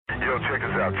Yo, check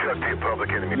us out. Chuck the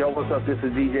Public Enemy. Yo, what's up? This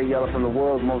is DJ Yella from the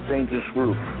world's most dangerous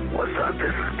group. What's up?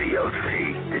 This is DOC,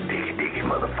 the diggy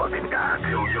motherfucking doc.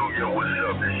 Yo, what's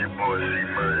up? This your boy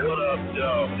C-Murder. What up,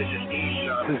 dog? This is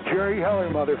E-Shot. This is Jerry Heller,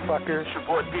 motherfucker. It's your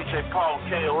boy DJ Paul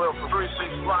KOL from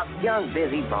 36 Block. Young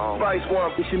Busy Bone. Vice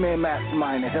One. It's your man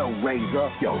Mastermind, the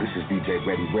Hellraiser. Yo, this is DJ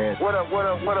Ready Red. What up?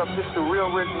 This is the real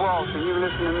Rick Ross, and you're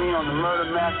listening to me on the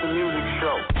Murder Master Music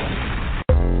Show.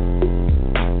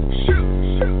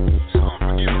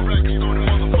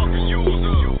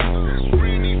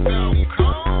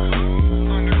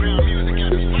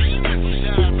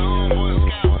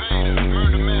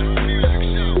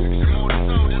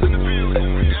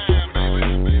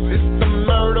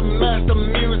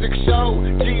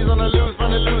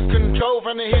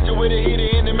 Finna hit you with a heater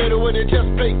in the middle with a chest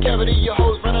plate cavity. Your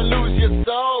hoes finna lose your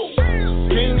soul.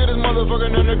 King of this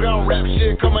motherfucking underground rap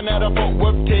shit coming out of Fort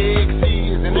Worth,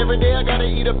 Texas. And every day I gotta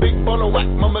eat a big bowl of whack.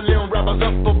 Mumbling rappers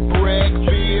up for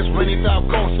breakfast. Rainy South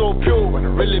Coast so pure and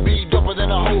it really be doper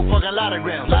than a whole fucking lot of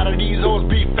grams. A lot of these hoes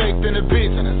be faked in the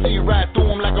bitch and I see right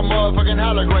through them like a motherfucking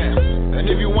hologram. And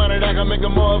if you want it, I can make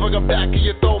a motherfucker back of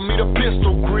your throat, me the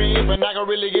pistol grip. And I can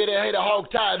really get a hater hog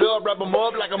tied up, wrap them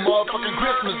up like a motherfucking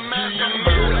Christmas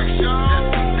tree.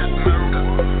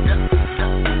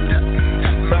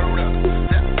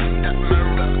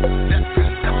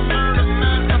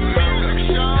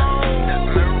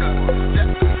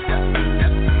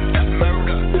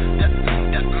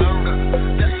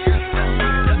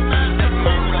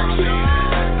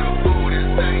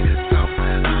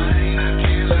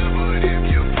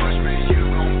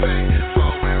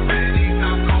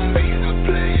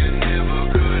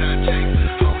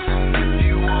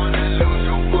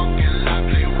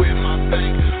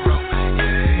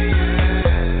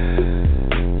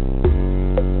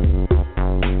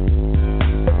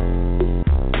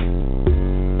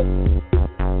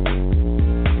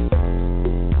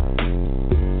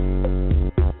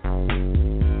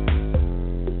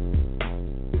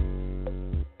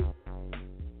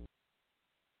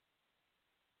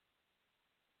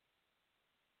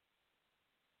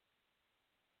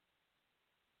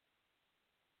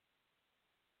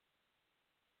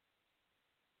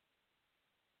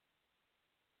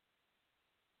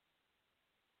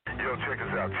 Yo, check us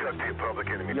out. Chuck the Public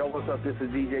Enemy. Yo, what's up? This is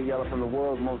DJ Yella from the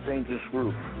world's most dangerous group.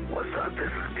 What's up? This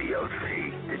is DOC,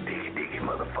 the diggy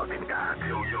motherfucking doc.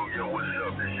 Yo, what's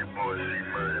up? This your boy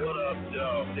C-Murder. What up,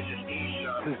 dog? This is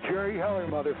E-Shot. This is Jerry Heller,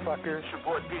 motherfucker. It's your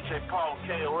boy DJ Paul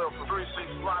KOL from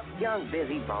 36 Block. Young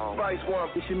Busy Bone. Vice One.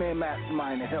 It's your man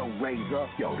Mastermind, the Hellraiser.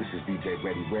 Yo, this is DJ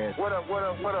Ready Red. What up?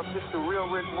 This is the real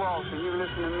Rick Ross, and you're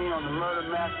listening to me on the Murder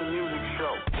Master Music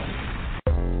Show.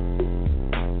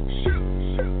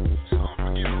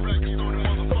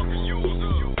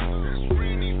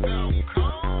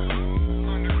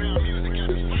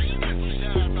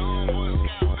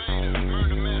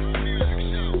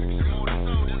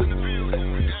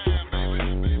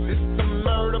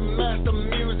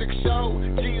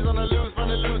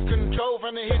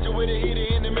 Finna hit you with a heater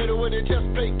in the middle with a chest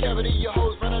plate cavity. Your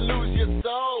hoes finna lose your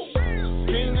soul.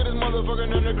 King of this motherfucking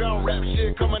underground rap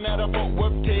shit coming out of Fort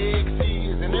Worth,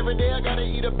 Texas. And every day I gotta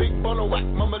eat a big bowl of whack.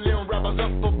 Mumbling rappers up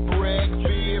for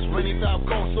breakfast. Rainy South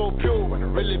Coast so pure and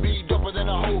it really be doper than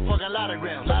a whole fucking lot of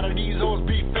grams. A lot of these hoes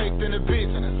be faked in the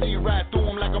bitch and I see right through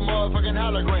them like a motherfucking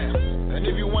hologram. And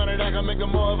if you want it, I can make a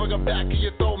motherfucker back of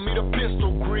your throat, me the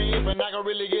pistol grip. And I can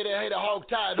really get a hater hog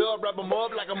tied up, wrap them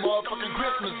up like a motherfucking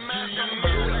Christmas tree.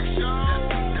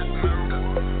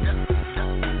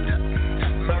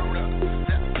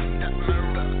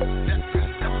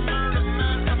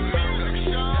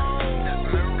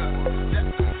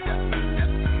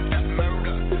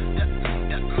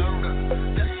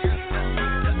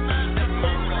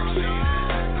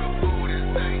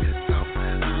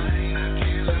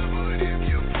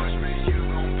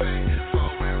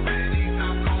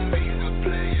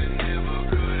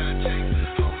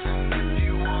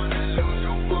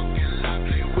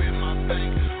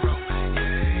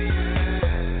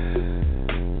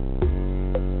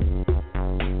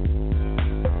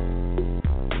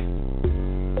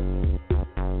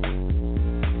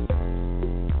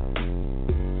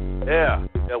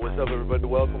 Yeah, what's up, everybody?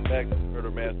 Welcome back to the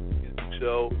Murder Master Music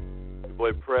Show. Your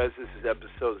boy Prez. This is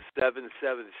episode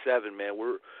 777, man.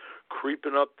 We're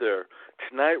creeping up there.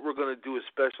 Tonight, we're going to do a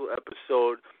special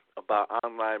episode about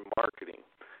online marketing.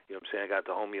 You know what I'm saying? I got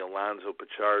the homie Alonzo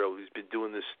Pichardo, who's been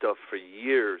doing this stuff for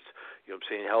years. You know what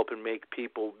I'm saying? Helping make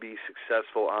people be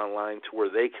successful online to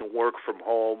where they can work from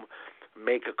home,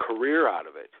 make a career out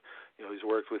of it. You know, he's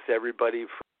worked with everybody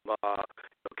from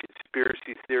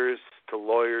conspiracy theorists to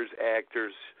lawyers,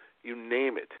 actors, you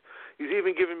name it. He's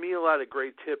even given me a lot of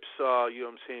great tips, you know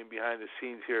what I'm saying, behind the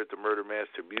scenes here at the Murder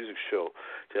Master Music Show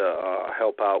to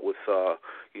help out with,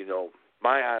 you know,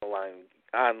 my online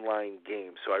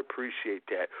game. So I appreciate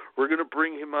that. We're going to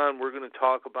bring him on. We're going to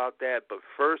talk about that. But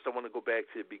first, I want to go back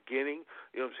to the beginning,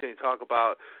 you know what I'm saying, talk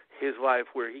about his life,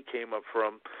 where he came up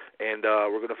from, and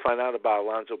we're going to find out about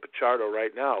Alonzo Pichardo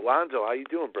right now. Alonzo, how you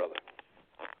doing, brother?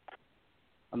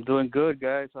 I'm doing good,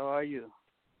 guys. How are you?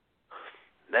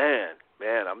 Man,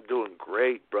 I'm doing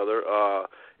great, brother.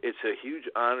 It's a huge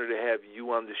honor to have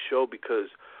you on the show because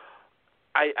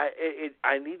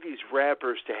I need these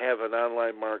rappers to have an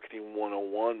online marketing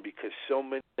 101 because so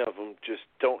many of them just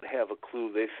don't have a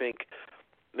clue. They think,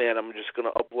 man, I'm just going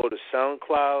to upload a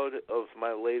SoundCloud of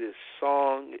my latest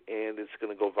song and it's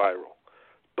going to go viral.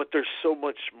 But there's so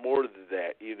much more than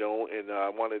that, you know, and I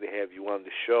wanted to have you on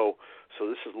the show, so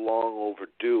this is long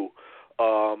overdue.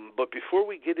 But before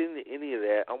we get into any of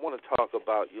that, I want to talk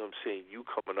about, you know what I'm saying, you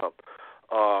coming up.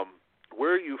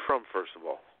 Where are you from, first of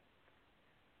all?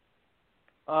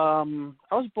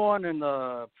 I was born in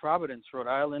Providence, Rhode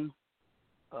Island,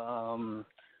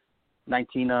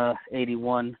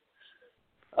 1981.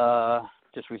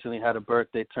 Just recently had a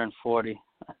birthday, turned 40.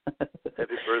 Happy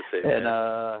birthday, man.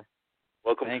 And,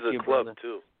 welcome to the club, brother.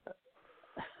 too.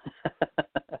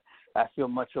 I feel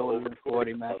much older than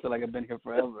 40, man. I feel like I've been here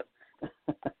forever.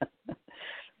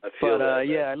 I feel that,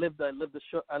 yeah, I lived a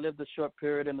short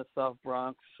period in the South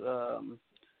Bronx,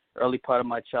 early part of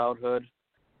my childhood.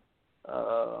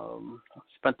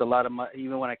 Spent a lot of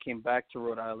even when I came back to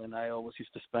Rhode Island, I always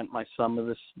used to spend my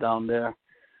summers down there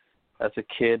as a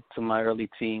kid to my early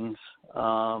teens.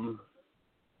 So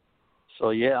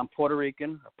yeah, I'm Puerto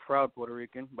Rican, a proud Puerto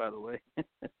Rican, by the way.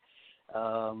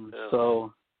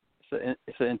 So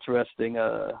it's an interesting,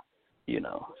 you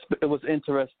know, it was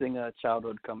interesting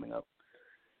childhood coming up.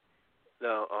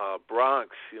 Now,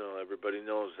 Bronx, you know, everybody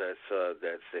knows that's the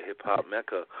hip hop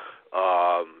mecca.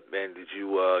 Man, did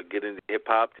you get into hip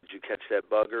hop? Did you catch that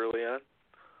bug early on?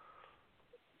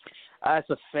 As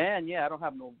a fan, yeah, I don't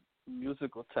have no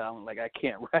musical talent. Like I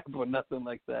can't rap or nothing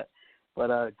like that.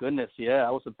 But goodness, yeah,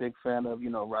 I was a big fan of, you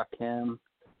know, Rakim.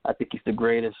 I think he's the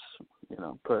greatest, you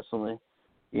know, personally.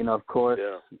 You know, of course,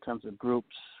 in terms of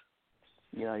groups,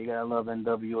 you know, you gotta love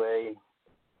NWA.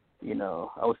 You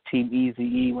know, I was Team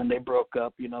Eazy-E when they broke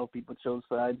up. You know, people chose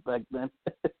sides back then.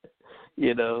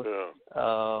 You know,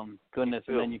 goodness,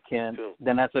 and then you can't.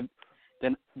 Then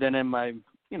then in my,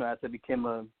 you know, as I became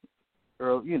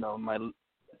my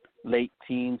late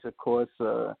teens, of course,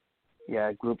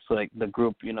 groups like The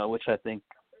Group, you know, which I think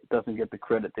doesn't get the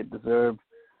credit they deserve.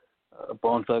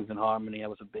 Bone Thugs and Harmony, I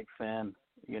was a big fan.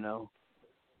 You know,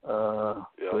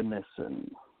 goodness,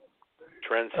 and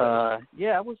I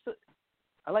was.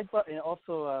 I like, and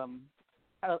also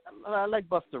I like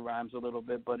Busta Rhymes a little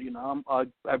bit, but you know, I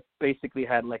basically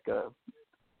had like a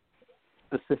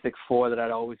specific four that I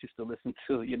always used to listen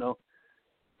to, you know.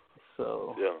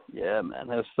 So yeah, man,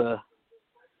 that's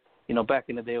you know, back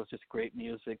in the day it was just great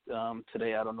music.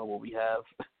 Today I don't know what we have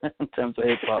in terms of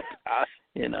hip hop.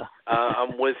 You know,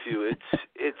 I'm with you.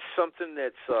 It's something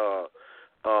that's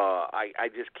I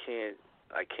just can't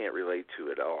relate to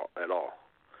it at all.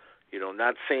 You know,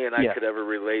 not saying I could ever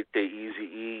relate to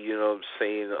Eazy-E, you know what I'm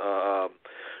saying,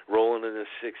 rolling in a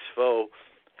 6'4",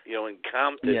 you know, in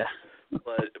Compton. Yeah.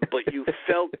 but you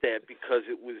felt that because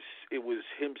it was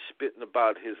him spitting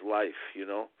about his life, you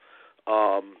know.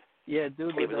 Yeah,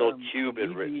 dude. Even though Cube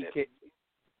had written it.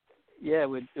 Yeah,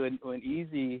 when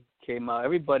Eazy came out,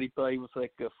 everybody thought he was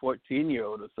like a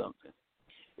 14-year-old or something.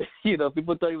 You know,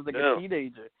 people thought he was like a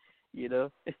teenager, you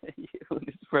know, when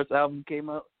his first album came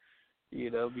out. You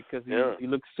know, because he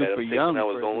looked super young. I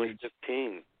was only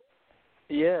 15.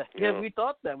 Yeah, we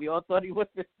thought that. We all thought he was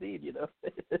 15, you know.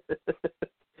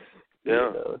 Yeah, you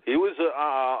know. He was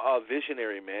a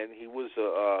visionary, man. He was,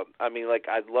 I mean, like,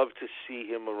 I'd love to see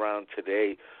him around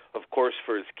today, of course,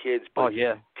 for his kids. But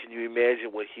can you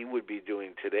imagine what he would be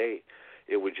doing today?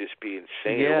 It would just be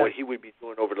insane. Yeah. Or what he would be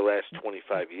doing over the last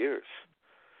 25 years.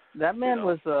 That man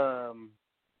was,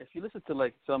 if you listen to,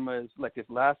 like, some of his, like, his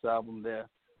last album there,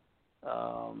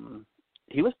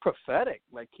 he was prophetic.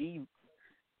 Like he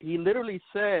literally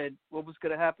said what was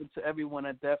going to happen to everyone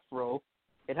at Death Row.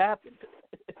 It happened.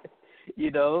 You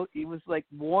know, he was like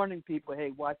warning people, "Hey,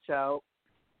 watch out!"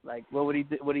 Like what he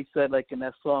said, like in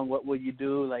that song, "What will you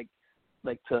do?" Like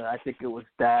to I think it was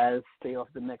Daz, "Stay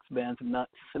off the next man's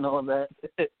nuts" and all that.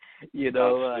 You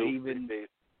know, even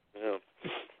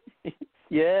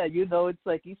yeah, you know, it's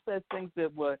like he said things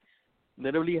that were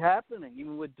literally happening,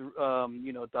 even with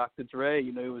you know, Dr. Dre.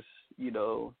 You know, he was, you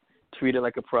know, treated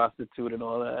like a prostitute and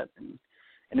all that, and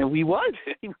And then he was,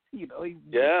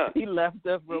 he left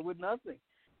that bro with nothing,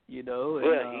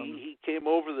 And, he came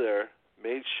over there,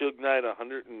 made Suge Knight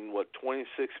 $26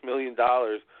 million,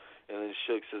 and then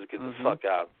Suge says, "Get the fuck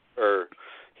out." Or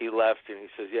he left, and he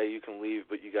says, "Yeah, you can leave,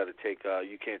 but you got to take,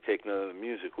 you can't take none of the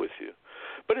music with you."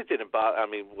 But it didn't bother. I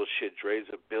mean, well, shit, Dre's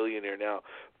a billionaire now,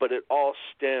 but it all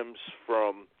stems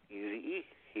from Eazy-E.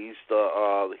 He's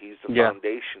the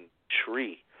foundation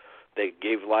tree that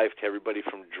gave life to everybody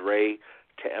from Dre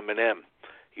to Eminem,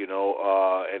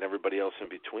 and everybody else in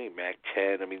between, Mac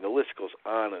 10. I mean, the list goes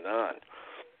on and on.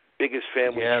 Biggest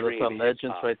family tree. Yeah, those are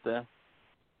legends right there.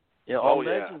 Yeah, all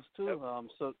legends too.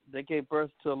 So they gave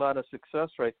birth to a lot of success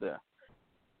right there.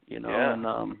 And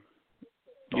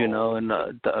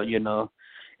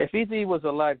if Eazy was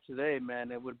alive today,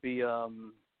 man, it would be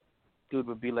dude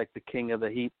would be like the king of the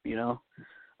heap. You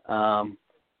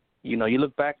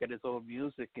look back at his old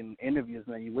music and interviews,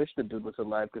 man. You wish the dude was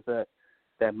alive because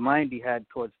that mind he had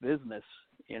towards business,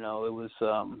 it was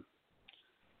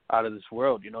out of this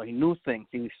world. He knew things.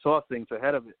 He saw things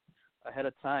ahead of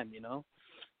time.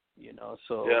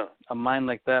 So a mind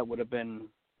like that would have been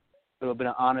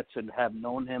an honor to have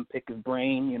known him, pick his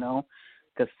brain,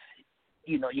 because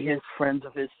you hear friends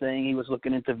of his saying he was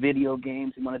looking into video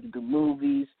games, he wanted to do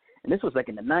movies, and this was like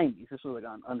in the 90s. This was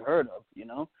like unheard of,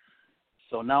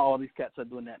 So now all these cats are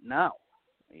doing that now,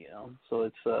 So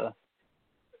it's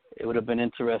it would have been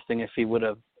interesting if he would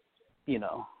have,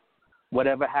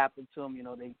 whatever happened to him.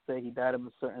 They say he died of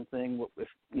a certain thing. If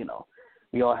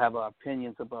we all have our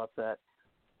opinions about that.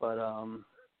 But,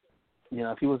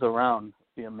 if he was around,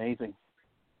 it'd be amazing.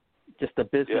 Just the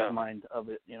business mind of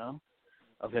it,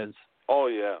 of his. Oh,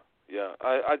 yeah.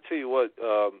 I tell you what,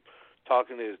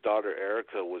 talking to his daughter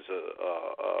Erica was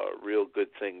a real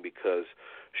good thing because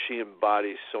she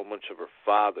embodies so much of her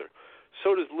father.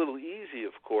 So does Little Easy,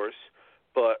 of course.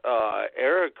 But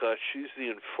Erica, she's the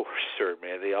enforcer,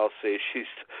 man. They all say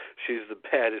she's the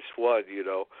baddest one,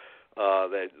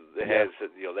 that has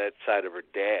that side of her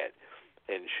dad.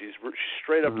 And she's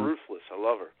straight up ruthless. I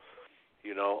love her,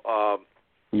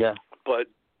 Yeah. But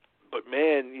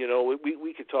man,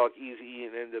 we could talk Eazy-E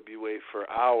and NWA for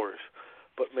hours.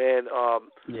 But man,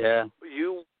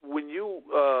 when you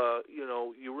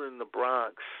were in the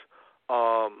Bronx,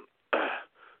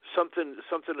 something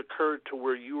occurred to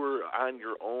where you were on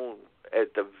your own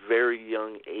at the very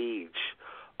young age.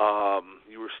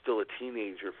 You were still a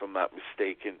teenager, if I'm not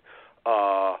mistaken.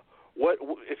 What,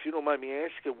 if you don't mind me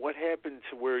asking, what happened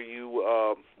to where you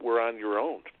were on your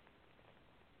own?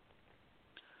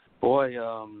 Boy,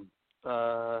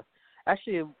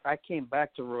 actually, I came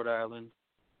back to Rhode Island,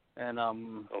 and I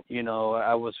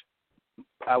was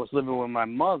living with my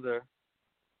mother,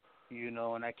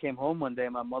 and I came home one day.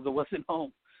 My mother wasn't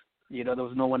home. There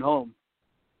was no one home,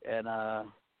 and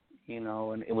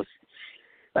and it was.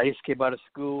 I just came out of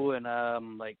school, and I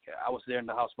was there in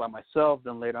the house by myself.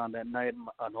 Then later on that night,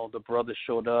 an older brother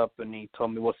showed up, and he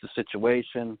told me what's the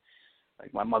situation.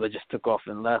 Like, my mother just took off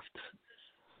and left.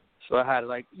 So I had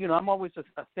I'm always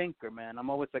a thinker, man. I'm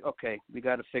always like, okay, we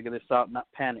got to figure this out, not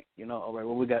panic. All right,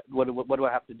 what do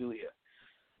I have to do here?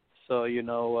 So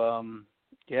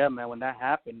man, when that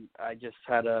happened, I just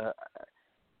had to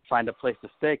find a place to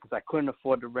stay because I couldn't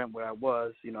afford the rent where I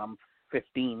was. I'm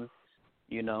 15.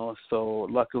 So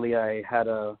luckily I had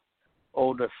a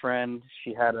older friend.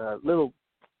 She had a little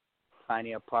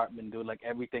tiny apartment, dude. Like,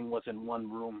 everything was in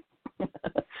one room,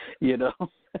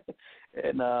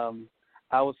 And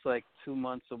I was like 2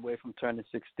 months away from turning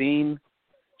 16.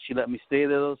 She let me stay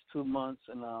there those 2 months,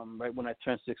 and right when I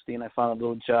turned 16, I found a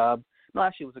little job. No,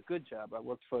 actually, it was a good job. I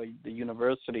worked for the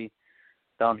university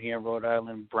down here in Rhode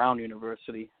Island, Brown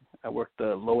University. I worked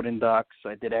the loading docks.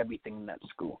 I did everything in that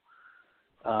school.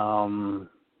 And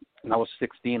I was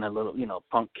 16, a little,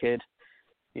 punk kid,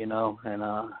 and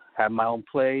had my own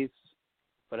place,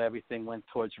 but everything went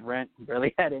towards rent.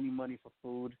 Barely had any money for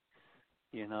food,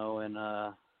 and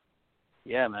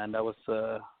yeah, man, that was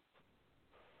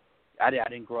I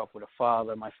didn't grow up with a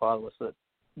father. My father was a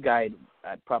guy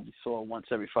I probably saw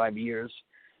once every 5 years,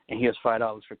 and here's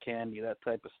 $5 for candy, that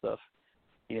type of stuff,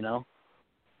 Yeah.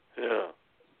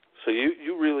 So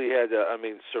you really had to,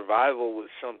 survival was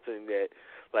something that,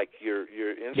 like, your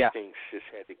instincts just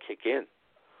had to kick in,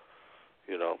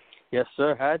 Yes,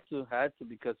 sir, had to,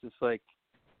 because it's like,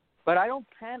 but I don't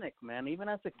panic, man. Even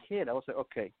as a kid, I was like,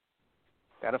 okay,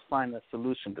 got to find a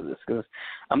solution to this, because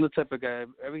I'm the type of guy,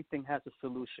 everything has a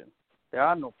solution. There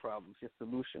are no problems, just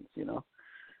solutions,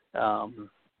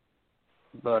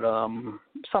 But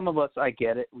some of us, I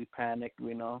get it. We panic,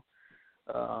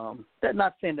 They're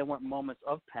not saying there weren't moments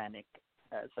of panic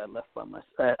as I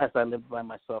lived by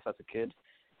myself as a kid,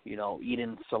 you know,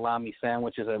 eating salami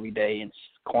sandwiches every day and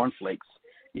cornflakes,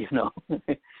 you know,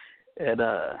 and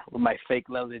with my fake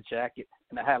leather jacket.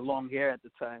 And I had long hair at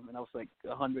the time, and I was like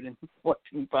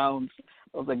 114 pounds.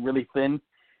 I was like really thin.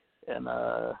 And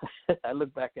I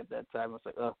look back at that time, I was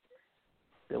like, oh,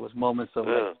 there was moments of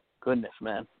like, goodness,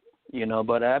 man, you know,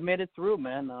 but I made it through,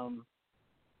 man.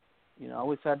 You know, I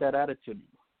always had that attitude.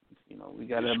 You know, we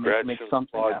got to make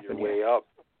something happen. Your way up.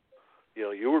 You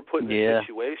know, you were put in a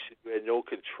situation you had no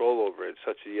control over at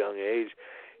such a young age,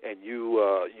 and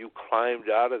you climbed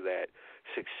out of that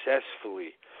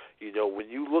successfully. You know, when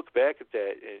you look back at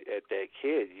that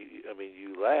kid,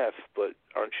 you laugh, but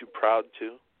aren't you proud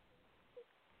too?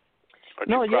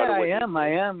 No, yeah, I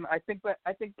am. I think back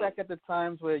at the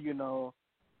times where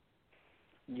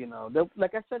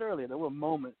like I said earlier, there were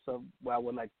moments of where I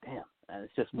was like, damn, man,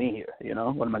 it's just me here. You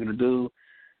know, what am I going to do?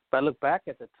 But I look back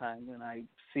at the time and I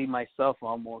see myself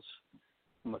almost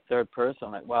from a third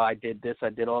person. Like, wow, I did this. I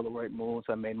did all the right moves.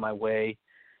 I made my way,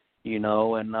 you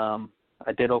know, and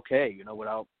I did okay, you know,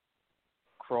 without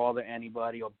crawl to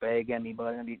anybody or beg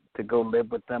anybody to go live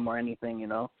with them or anything, you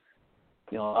know,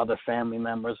 other family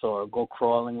members, or go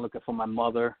crawling looking for my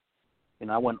mother. You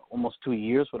know, I went almost 2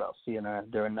 years without seeing her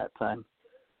during that time.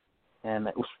 And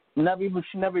it was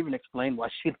she never even explained why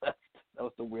she left. That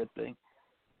was the weird thing,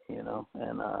 you know.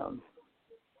 And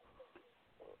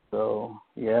so,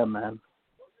 yeah, man.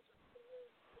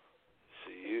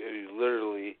 So you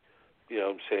literally, you know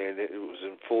what I'm saying, it was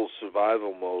in full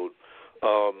survival mode.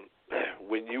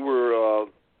 When you were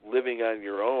living on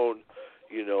your own,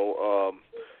 you know,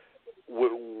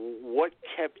 what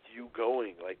kept you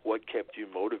going? Like, what kept you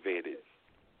motivated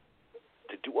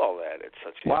to do all that at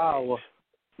such a young age?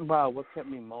 Wow, what kept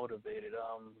me motivated?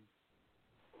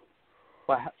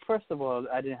 Well, first of all,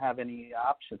 I didn't have any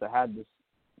options. I had to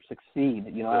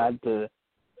succeed. You know, I had to,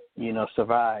 you know,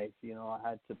 survive. You know, I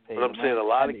had to pay. But I'm saying a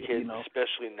lot of kids,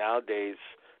 especially nowadays,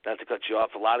 not to cut you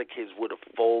off, a lot of kids would have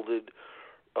folded,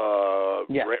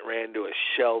 ran to a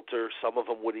shelter. Some of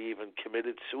them would have even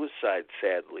committed suicide,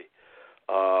 sadly.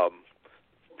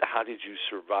 How did you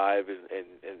survive?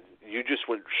 And you just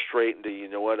went straight into, you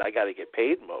know what, I got to get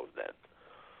paid mode then.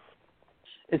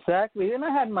 Exactly. And I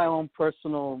had my own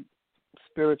personal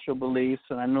spiritual beliefs,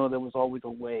 and I know there was always a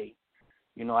way.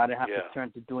 You know, I didn't have to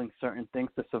turn to doing certain things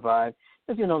to survive.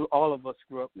 Because, you know, all of us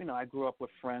grew up, you know, I grew up with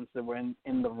friends that were in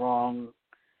the wrong.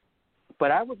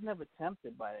 But I was never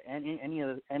tempted by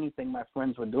anything my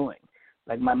friends were doing.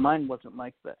 Like, my mind wasn't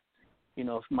like that. You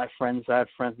know, I had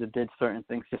friends that did certain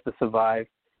things just to survive.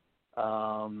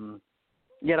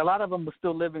 Yet a lot of them were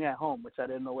still living at home, which I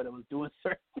didn't know what they was doing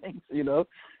certain things, you know.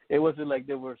 It wasn't like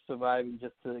they were surviving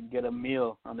just to get a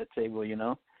meal on the table, you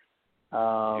know.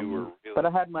 But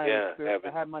I had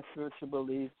my spiritual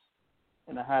beliefs,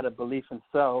 and I had a belief in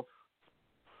self,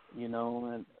 you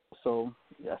know, and so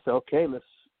I said, okay, let's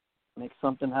make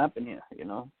something happen here, you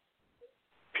know.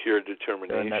 Pure determination.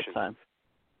 During that time.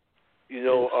 You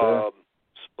know,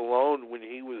 Stallone, when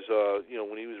he was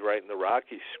writing the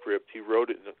Rocky script, he wrote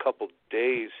it in a couple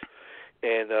days,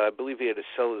 and I believe he had to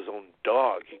sell his own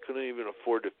dog. He couldn't even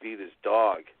afford to feed his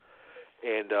dog.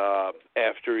 And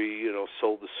after he, you know,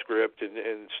 sold the script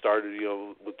and started, you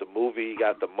know, with the movie, he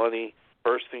got the money.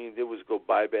 First thing he did was go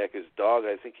buy back his dog.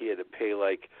 I think he had to pay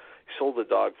he sold the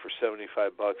dog for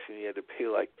 $75, and he had to pay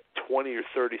like $20,000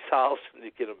 or $30,000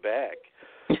 to get him back.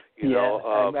 You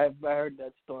know, I heard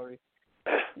that story.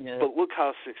 Yeah. But look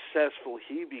how successful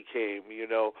he became, you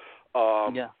know.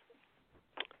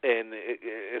 And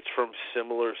it's from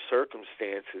similar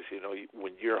circumstances. You know,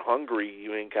 when you're hungry,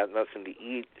 you ain't got nothing to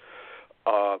eat.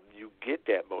 You get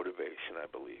that motivation, I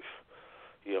believe,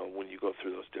 you know, when you go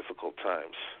through those difficult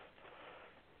times.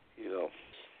 You know.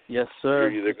 Yes, sir.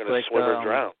 You're either going to swim or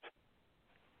drown.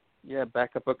 Yeah,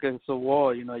 back up against the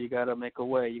wall. You know, you got to make a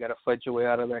way. You got to fight your way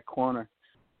out of that corner.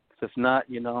 If not,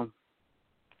 you know,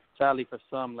 sadly for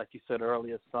some, like you said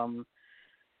earlier, some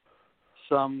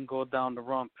go down the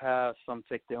wrong path. Some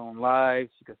take their own lives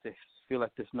because they feel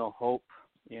like there's no hope,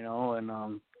 you know, and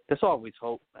there's always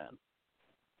hope, man.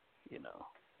 You know.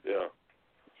 Yeah.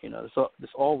 You know,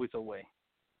 there's always a way.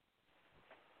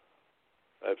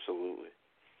 Absolutely.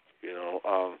 You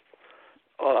know,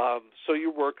 so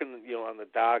you're working, you know, on the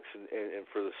docks and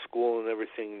for the school and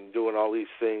everything, and doing all these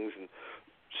things and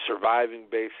surviving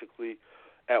basically.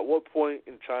 At what point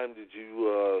in time did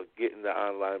you get into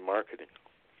online marketing?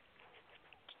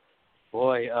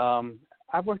 Boy,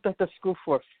 I worked at the school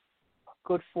for a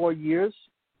good 4 years.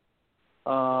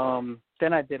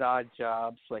 Then I did odd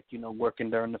jobs, like, you know, working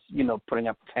during the, you know, putting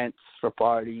up tents for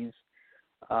parties.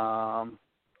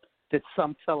 Did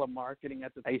some telemarketing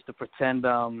I used to pretend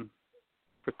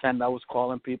pretend I was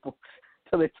calling people.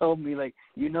 So they told me, like,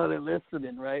 you know they're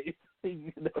listening, right?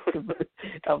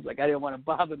 I was like, I didn't want to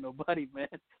bother nobody, man.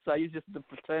 So I used just to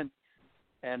pretend.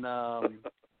 And,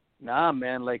 nah,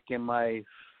 man, like in my, I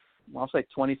was like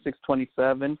 26,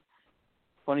 27,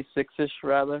 26-ish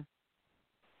rather,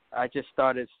 I just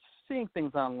started seeing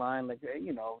things online, like,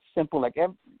 you know, simple, like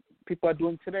people are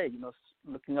doing today, you know,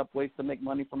 looking up ways to make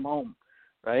money from home,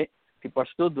 right? People are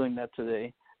still doing that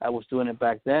today. I was doing it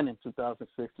back then in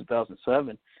 2006,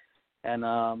 2007. And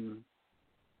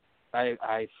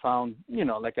I found, you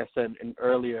know, like I said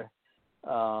earlier,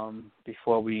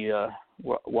 before we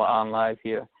were on live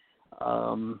here,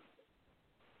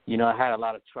 you know, I had a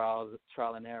lot of trial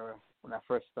and error when I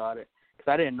first started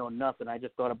because I didn't know nothing. I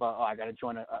just thought about, I got to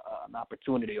join an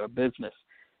opportunity or a business,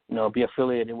 you know, be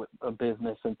affiliated with a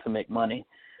business and to make money.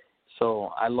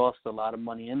 So I lost a lot of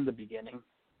money in the beginning.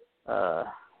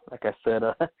 Like I said,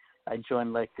 I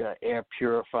joined like an air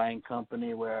purifying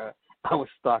company where I was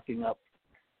stocking up.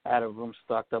 I had a room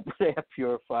stocked up with air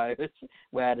purifiers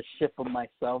where I had to ship them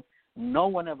myself. No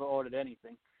one ever ordered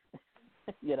anything.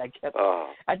 Yet I kept.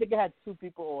 I think I had 2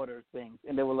 people order things,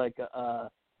 and they were like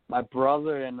my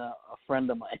brother and a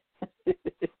friend of mine.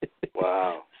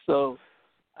 Wow. So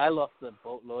I lost a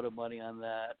boatload of money on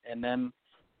that, and then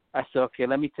I said, okay,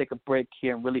 let me take a break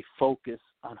here and really focus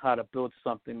on how to build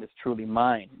something that's truly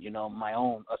mine, you know, my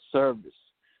own, a service,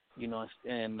 you know,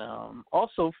 and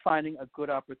also finding a good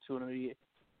opportunity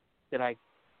that I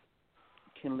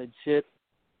can legit,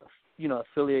 you know,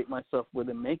 affiliate myself with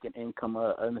and make an income,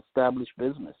 an established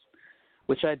business,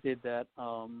 which I did that.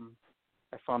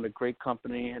 I found a great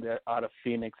company out of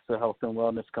Phoenix, a health and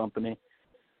wellness company.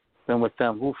 Been with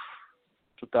them,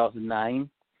 2009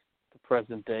 to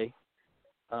present day.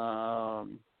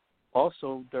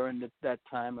 Also, during that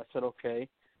time, I said, okay,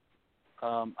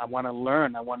 I want to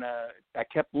learn. I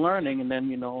kept learning, and then,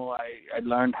 you know, I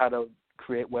learned how to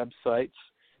create websites,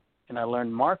 and I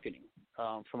learned marketing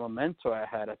from a mentor I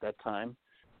had at that time,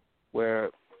 where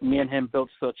me and him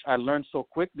I learned so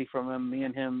quickly from him. Me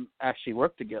and him actually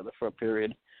worked together for a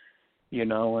period, you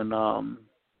know, and,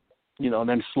 you know,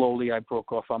 then slowly I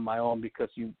broke off on my own because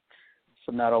it's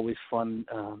not always fun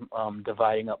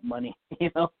dividing up money,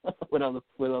 you know, with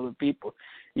other people,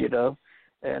 you know,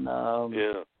 and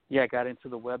I got into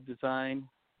the web design,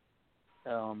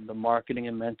 the marketing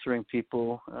and mentoring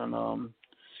people, and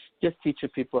just teaching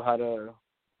people how to,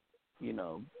 you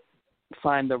know,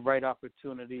 find the right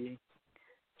opportunity,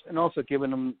 and also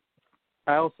giving them.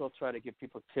 I also try to give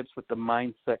people tips with the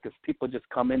mindset, because people just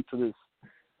come into this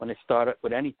when they start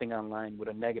with anything online with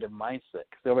a negative mindset,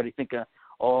 because they're already thinking,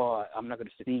 oh, I'm not going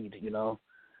to succeed, you know.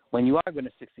 When you are going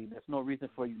to succeed, there's no reason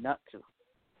for you not to,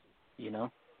 you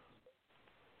know.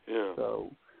 Yeah.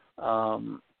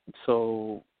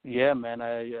 So yeah, man.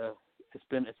 It's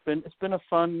been a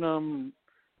fun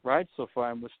ride so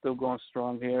far, and we're still going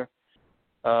strong here.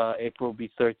 April will be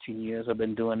 13 years I've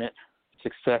been doing it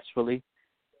successfully.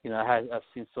 You know, I've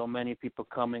seen so many people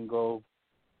come and go,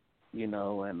 you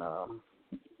know, and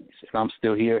I'm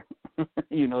still here,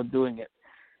 you know, doing it.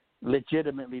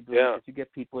 Legitimately doing it. You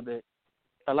get people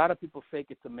a lot of people fake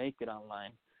it to make it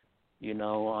online, you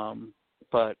know,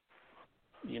 but,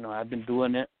 you know, I've been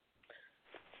doing it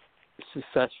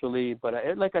successfully, but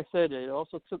like I said, it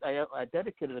also took, I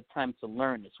dedicated a time to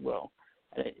learn as well,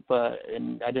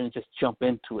 and I didn't just jump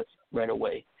into it right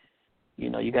away. You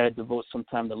know, you got to devote some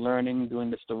time to learning, doing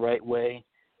this the right way,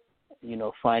 you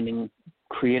know,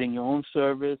 creating your own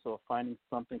service or finding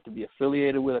something to be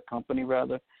affiliated with, a company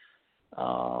rather.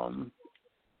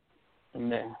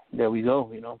 And there we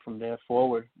go, you know, from there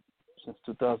forward since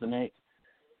 2008.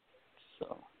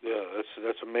 So. Yeah,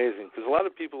 that's amazing, because a lot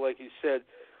of people, like you said,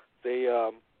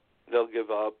 they'll give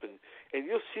up, and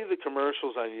you'll see the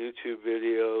commercials on YouTube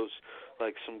videos,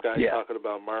 like some guy talking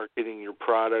about marketing your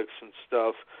products and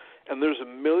stuff, and there's a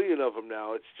million of them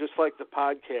now. It's just like the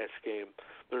podcast game.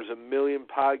 There's a million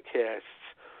podcasts,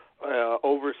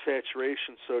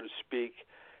 oversaturation, so to speak.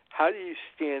 How do you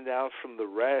stand out from the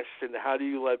rest, and how do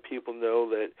you let people know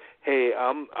that, hey,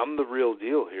 I'm the real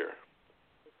deal here?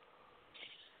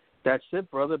 That's it,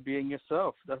 brother. Being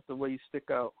yourself. That's the way you stick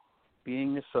out.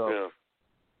 Being yourself. Yeah.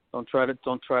 Don't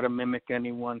try to mimic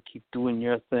anyone. Keep doing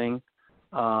your thing.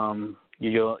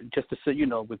 Just to say, you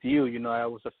know, with you, you know, I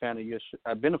was a fan of your.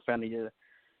 I've been a fan of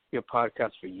your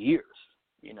podcast for years.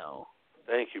 You know.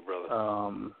 Thank you,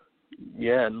 brother.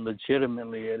 Yeah,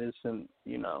 legitimately, it isn't.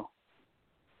 You know,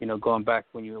 going back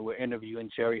when you were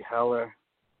interviewing Jerry Heller,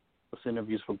 those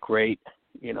interviews were great.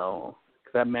 You know,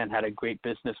 'cause that man had a great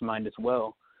business mind as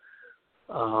well.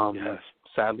 Yes.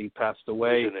 Sadly passed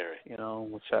away. Visionary. You know,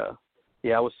 which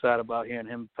Yeah, I was sad about hearing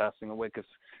him passing away because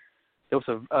there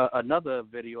was another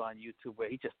video on YouTube where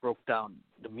he just broke down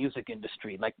the music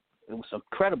industry. Like, it was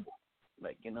incredible.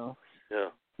 Like, you know. Yeah.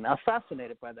 And I'm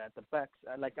fascinated by that. The facts.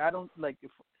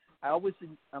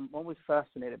 I'm always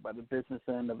fascinated by the business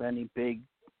end of any big,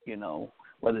 you know,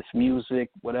 whether it's music,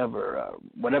 whatever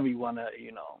you want to,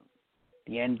 you know,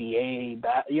 the NBA,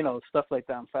 you know, stuff like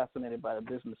that. I'm fascinated by the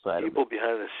business side. People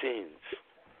behind the scenes.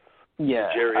 Yeah,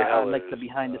 Jerry I like the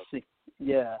behind the scenes.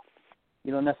 Yeah,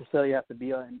 you don't necessarily have to be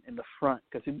in the front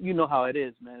because you know how it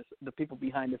is, man. It's the people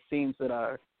behind the scenes that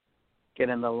are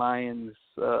getting the lion's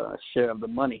share of the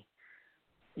money.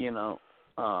 You know,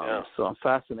 so I'm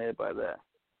fascinated by that.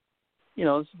 You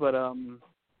know, but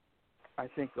I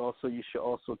think also you should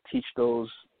also teach those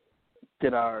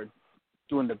that are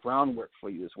doing the groundwork for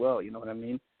you as well. You know what I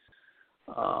mean?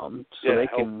 So they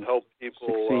can help people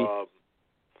succeed.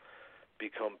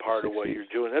 Become part of what you're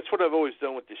doing. That's what I've always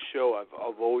done with the show.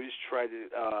 I've always tried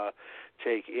to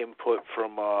take input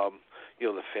from you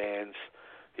know, the fans.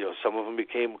 You know, some of them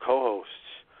became co-hosts.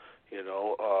 You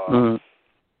know,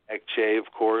 J, of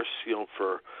course. You know,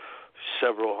 for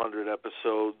several hundred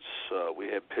episodes. We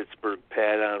had Pittsburgh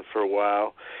Pat on for a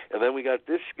while, and then we got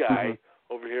this guy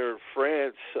over here in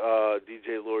France,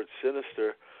 DJ Lord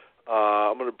Sinister.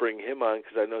 I'm going to bring him on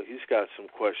because I know he's got some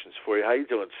questions for you. How you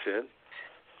doing, Sin?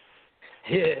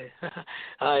 Yeah.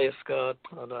 Hi, Scott.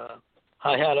 And,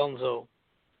 hi, Alonzo.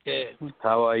 Yeah.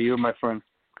 How are you, my friend?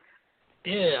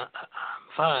 Yeah,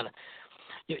 I'm fine.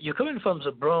 You're coming from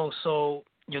the Bronx, so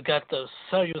you got the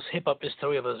serious hip-hop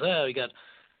history over there. You got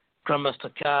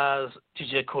Grandmaster Caz,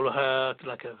 DJ Kool Herc,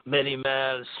 like a Melly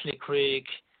Mel, Slick Rick,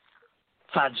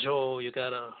 Fat Joe, you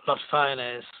got a Lot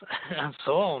Finest, and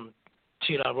so on,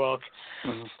 Chilla Rock.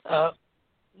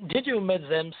 Did you meet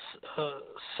them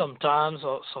sometimes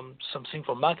or something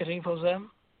for marketing for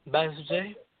them back in the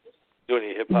day? Do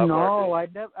any hip-hop marketing? No,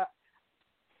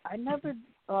 I never,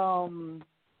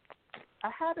 I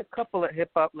had a couple of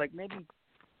hip-hop, like maybe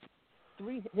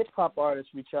 3 hip-hop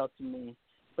artists reach out to me.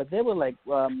 But they were like,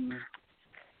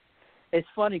 it's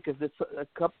funny because it's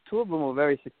 2 of them were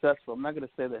very successful. I'm not going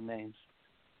to say their names,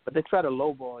 but they try to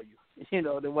lowball you. You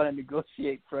know, they want to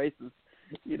negotiate prices.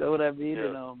 You know what I mean? Yeah.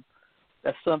 And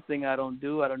that's something I don't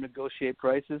do. I don't negotiate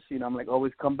prices. You know, I'm like,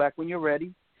 always come back when you're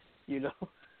ready. You know,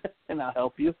 and I'll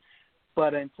help you.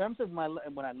 But in terms of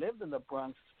when I lived in the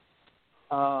Bronx,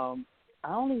 I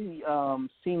only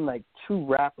seen like 2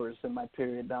 rappers in my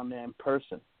period down there in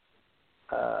person.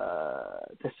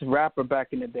 This rapper back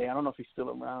in the day, I don't know if he's still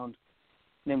around.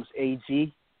 His name was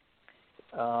AG.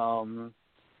 And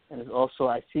it's also,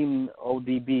 I seen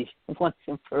ODB once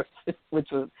in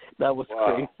person, that was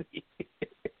crazy.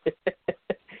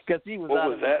 Because he was what out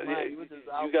was of that? his mind. He was just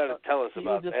out. You got to tell us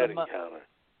about that encounter.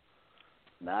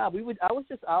 Nah, I was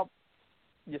just out,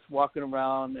 just walking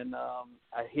around, and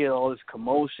I hear all this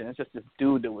commotion. It's just this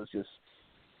dude that was just,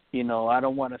 you know, I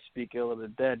don't want to speak ill of the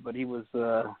dead, but he was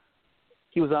on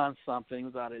something. He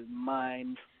was out of his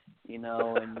mind, you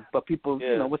know. But people,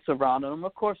 you know, were surrounding him.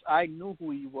 Of course, I knew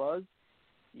who he was,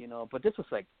 you know. But this was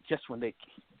like just when they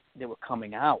were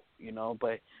coming out, you know.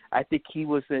 But I think he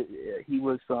was.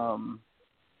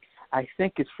 I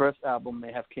think his first album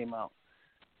may have came out.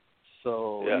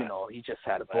 So you know, he just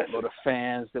had a boatload of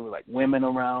fans. There were like women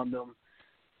around him,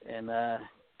 and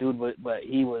dude, but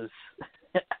he was.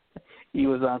 He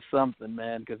was on something,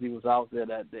 man, because he was out there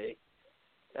that day.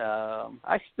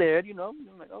 I stared, you know.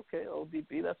 I'm like, okay,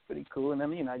 ODB, that's pretty cool. And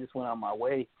then, you know, I just went on my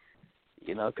way,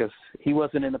 you know, because he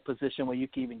wasn't in a position where you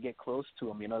could even get close to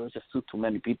him. You know, there's just too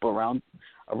many people around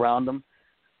him.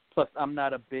 Plus, I'm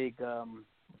not a big,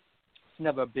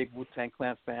 never a big Wu-Tang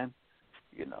Clan fan,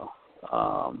 you know.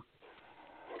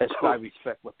 That's why I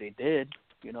respect what they did,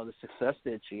 you know, the success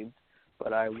they achieved.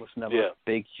 But I was never a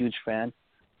big, huge fan,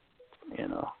 you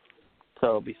know.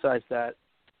 So besides that,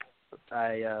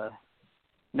 I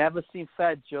never seen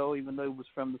Fat Joe, even though he was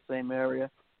from the same area,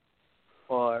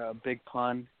 or Big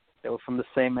Pun. They were from the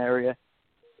same area.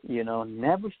 You know,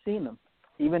 never seen them.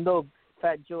 Even though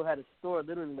Fat Joe had a store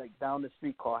literally like down the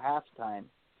street called Halftime.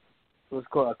 It was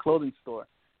called a clothing store.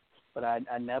 But I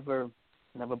never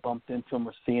bumped into him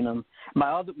or seen him.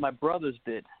 My brothers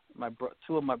did.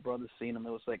 2 of my brothers seen him.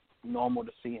 It was like normal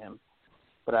to see him.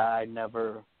 But I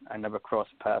never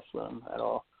crossed paths with him at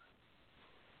all.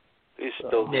 He's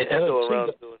still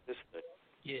around doing this thing.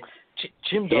 Yeah,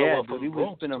 Jim Dog. Yeah,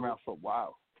 he's been around for a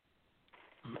while.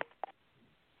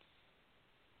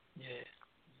 Yeah,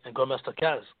 and Grandmaster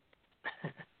Caz.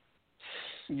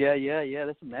 Yeah.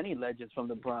 There's many legends from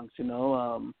the Bronx. You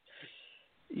know,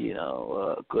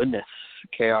 goodness,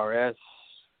 KRS.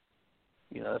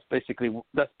 You know,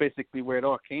 that's basically where it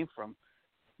all came from.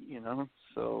 you know.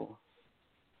 So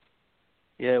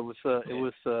yeah, it was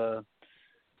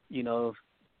you know,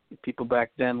 people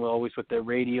back then were always with their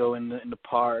radio in the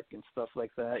park and stuff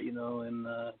like that, you know, and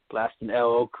blasting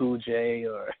LL Cool J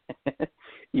or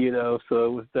you know. So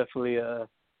it was definitely a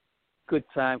good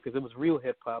time because it was real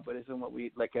hip hop, but it isn't what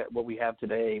we have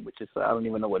today, which is I don't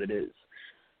even know what it is,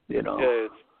 you know. Yeah,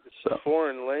 it's a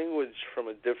foreign language from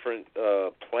a different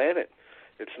planet.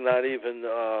 It's not even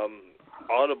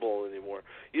audible anymore.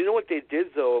 You know what they did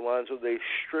though, Alonzo? They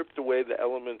stripped away the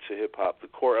elements of hip hop, the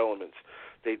core elements.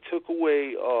 They took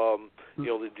away, you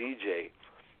know, the DJ,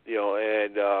 you know,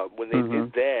 and when they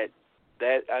did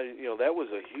that you know, that was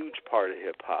a huge part of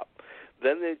hip hop.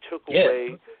 Then they took away,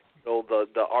 you know,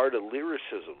 the art of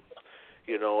lyricism,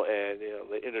 you know, and you know,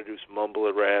 they introduced mumble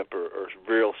and rap or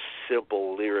real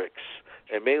simple lyrics,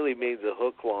 and mainly made the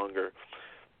hook longer.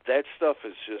 That stuff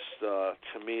is just,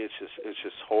 to me, it's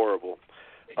just horrible.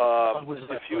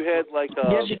 If you had like a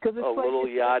little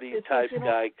Yachty type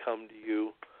guy come to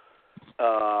you.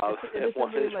 It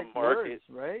wanted really to like market, words,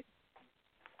 right?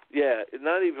 Yeah,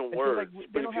 not even words.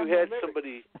 Like, but if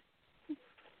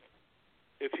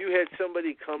you had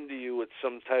somebody come to you with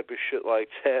some type of shit like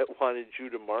that, wanted you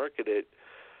to market it,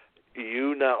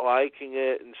 you not liking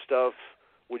it and stuff,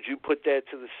 would you put that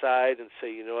to the side and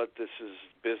say, you know what, this is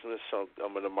business, so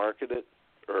I'm going to market it?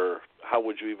 Or how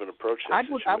would you even approach that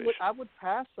situation? I would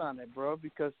pass on it, bro,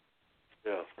 because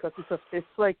it's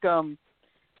like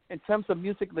in terms of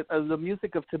music, the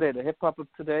music of today, the hip hop of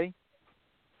today,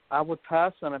 I would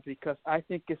pass on it because I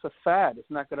think it's a fad. It's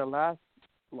not going to last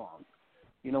long.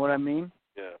 You know what I mean?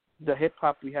 Yeah. The hip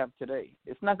hop we have today,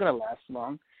 it's not going to last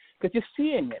long because you're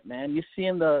seeing it, man. You're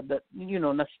seeing the you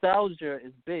know, nostalgia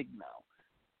is big now.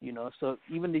 You know, so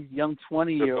even these young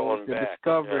 20-year-olds, they're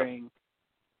discovering.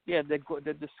 Yeah,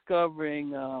 they're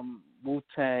discovering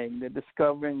Wu-Tang. They're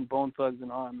discovering Bone Thugs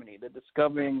and Harmony. They're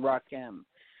discovering Rakim.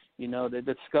 You know, they're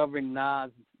discovering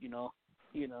Nas. You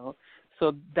know,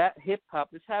 so that hip hop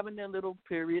is having their little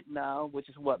period now, which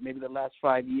is maybe the last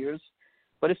 5 years,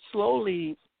 but it's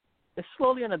slowly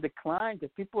on a decline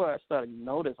because people are starting to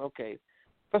notice. Okay,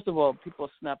 first of all, people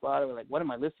snap out of it like, what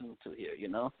am I listening to here? You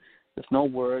know, there's no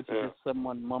words. It's just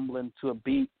someone mumbling to a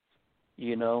beat.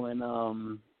 You know,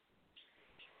 and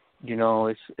you know,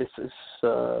 it's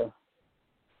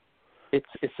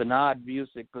an odd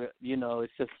music, but you know,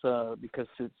 it's just because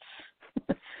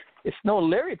it's no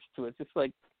lyrics to it. It's just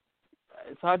like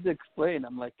it's hard to explain.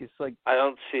 I'm like, it's like I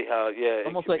don't see how. Yeah,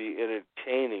 it could be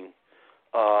entertaining,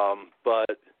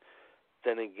 but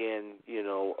then again, you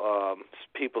know,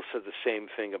 people said the same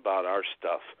thing about our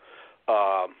stuff.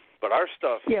 But our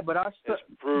stuff, but our stuff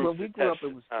when we grew up,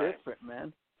 it was different,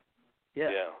 man. Yeah,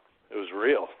 it was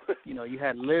real. You know, you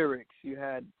had lyrics, you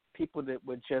had people that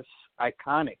were just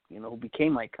iconic, you know, who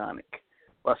became iconic,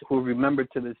 who are remembered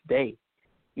to this day.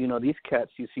 You know, these cats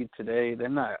you see today, they're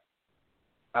not.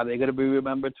 Are they going to be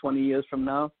remembered 20 years from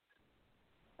now?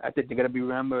 I think they're going to be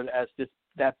remembered as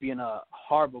that being a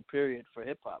horrible period for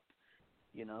hip hop.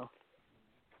 You know.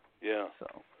 Yeah.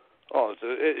 So. Oh,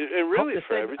 it really is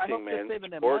for everything, man.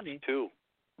 Sports too.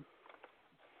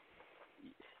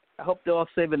 I hope they're all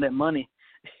saving their money.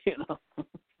 You know.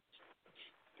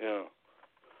 Yeah.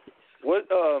 What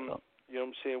you know what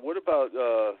I'm saying? What about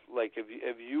like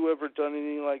have you ever done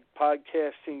anything like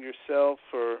podcasting yourself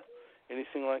or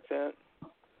anything like that?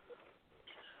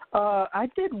 I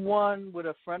did one with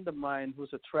a friend of mine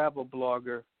who's a travel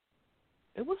blogger.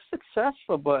 It was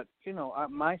successful, but you know,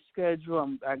 my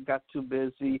schedule, I got too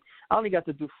busy. I only got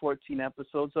to do 14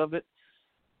 episodes of it,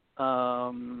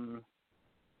 and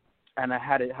I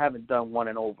haven't done one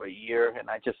in over a year, and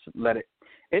I just let it.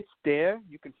 It's there,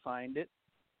 you can find it.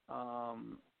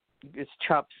 It's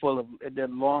chopped full of the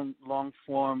long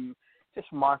form,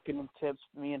 just marketing tips.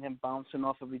 Me and him bouncing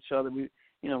off of each other.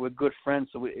 We're good friends,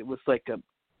 so it was like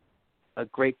a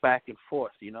great back and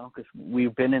forth, you know, because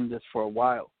we've been in this for a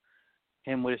while.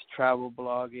 Him with his travel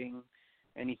blogging,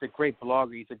 and he's a great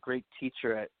blogger. He's a great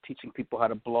teacher at teaching people how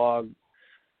to blog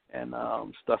and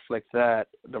stuff like that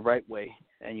the right way.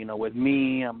 And you know, with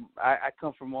me, I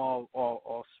come from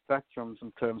all spectrums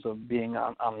in terms of being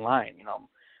online. You know,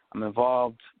 I'm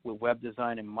involved with web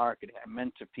design and marketing. I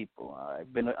mentor people.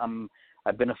 I've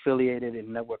been affiliated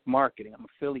in network marketing. I'm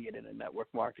affiliated in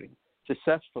network marketing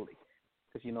successfully,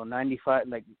 because you know,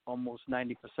 almost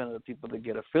 90% of the people that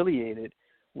get affiliated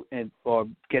or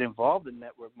get involved in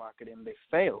network marketing, they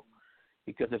fail,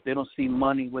 because if they don't see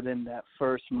money within that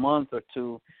first month or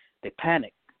two, they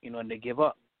panic, you know, and they give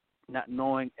up, not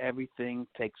knowing everything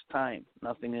takes time.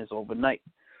 Nothing is overnight,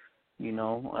 you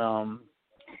know.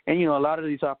 And you know, a lot of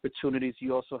these opportunities,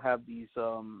 you also have these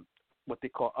what they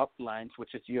call uplines,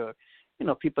 which is your,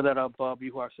 people that are above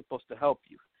you who are supposed to help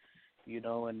you,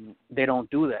 and they don't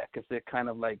do that because they're kind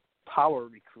of like power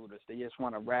recruiters. They just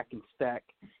want to rack and stack,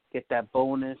 get that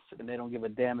bonus, and they don't give a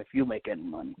damn if you make any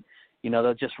money.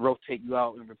 They'll just rotate you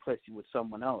out and replace you with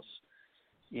someone else.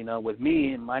 With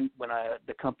me and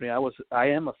the company I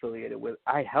am affiliated with,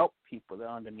 I help people that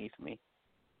are underneath me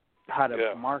how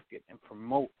to market and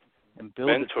promote and build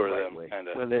mentor it the right them, way. kind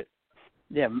of.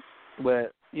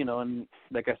 And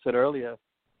like I said earlier,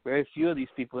 very few of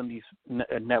these people in these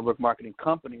network marketing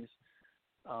companies,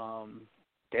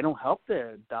 they don't help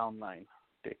their downline.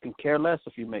 They can care less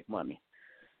if you make money.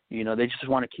 They just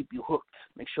want to keep you hooked,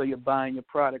 make sure you're buying your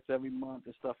products every month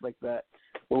and stuff like that.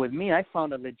 Well, with me, I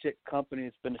found a legit company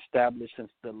that's been established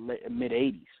since the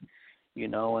mid-'80s,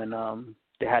 and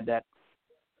they had that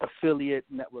affiliate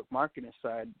network marketing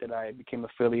side that I became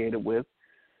affiliated with.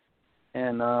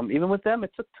 And even with them,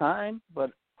 it took time, but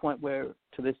to the point where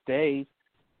to this day,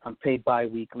 I'm paid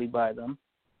bi-weekly by them.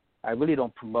 I really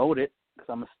don't promote it because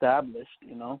I'm established,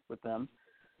 with them.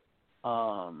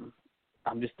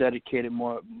 I'm just dedicated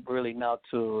more really now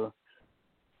to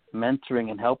mentoring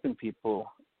and helping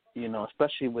people,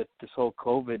 especially with this whole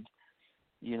COVID.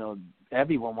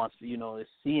 Everyone wants to, is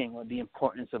seeing the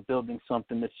importance of building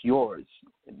something that's yours,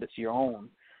 that's your own,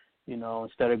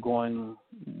 instead of going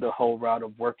the whole route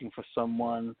of working for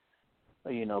someone,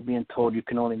 being told you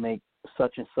can only make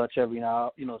such and such every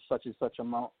hour, such and such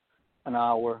amount an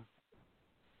hour.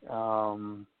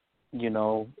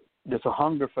 There's a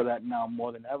hunger for that now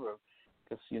more than ever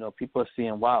because, people are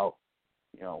seeing, wow,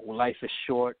 life is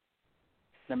short.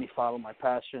 Let me follow my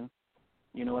passion.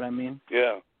 You know what I mean?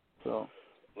 Yeah. So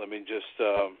let me just,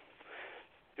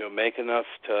 make enough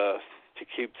to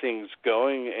keep things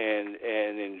going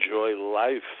and enjoy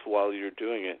life while you're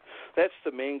doing it. That's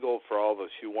the main goal for all of us.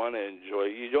 You want to enjoy.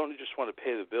 You don't just want to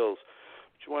pay the bills,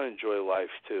 but you want to enjoy life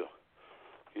too.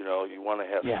 You want to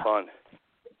have fun.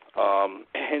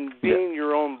 And being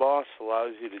your own boss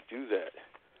allows you to do that.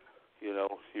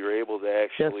 You're able to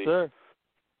actually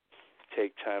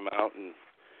take time out and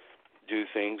do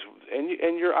things,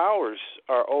 and your hours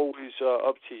are always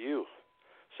up to you.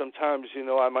 Sometimes,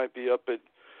 I might be up at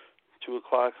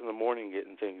 2:00 in the morning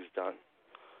getting things done.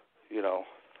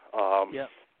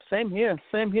 Same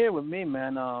here with me,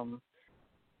 man.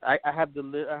 I have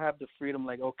the freedom.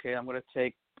 Like, okay, I'm gonna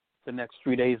take the next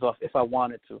 3 days off if I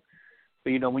wanted to.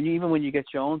 But when you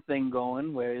get your own thing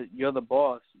going, where you're the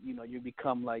boss, you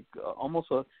become like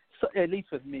almost at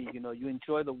least with me, you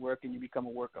enjoy the work and you become a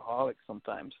workaholic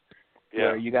sometimes. Yeah.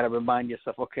 Where you got to remind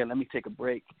yourself, okay, let me take a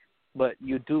break. But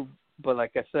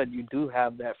like I said, you do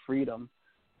have that freedom,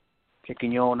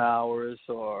 picking your own hours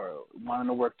or wanting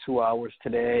to work 2 hours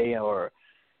today or,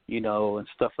 and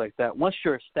stuff like that. Once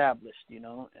you're established,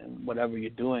 and whatever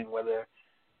you're doing, whether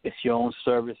it's your own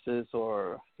services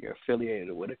or you're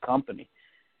affiliated with a company,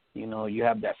 you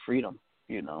have that freedom,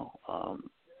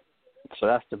 so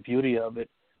that's the beauty of it,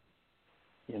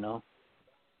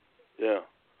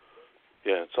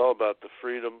 Yeah, it's all about the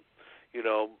freedom,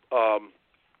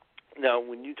 now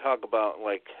when you talk about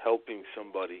like helping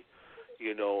somebody,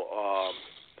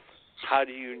 how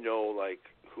do you know like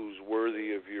who's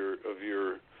worthy of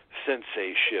your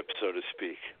sensei-ship, so to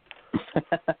speak?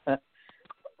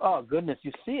 Oh, goodness,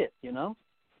 you see it,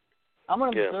 I'm an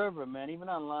observer, man. Even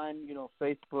online,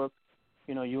 Facebook,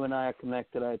 you and I are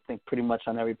connected, I think, pretty much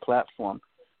on every platform.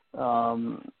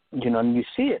 And you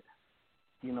see it.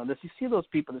 You see those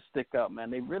people that stick out, man.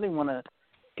 They really want to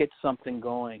get something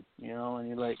going, and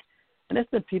you're like, and there's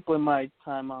been people in my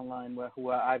time online who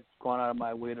I've gone out of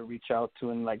my way to reach out to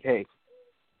and like, hey,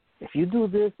 if you do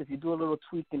this, if you do a little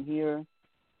tweak in here,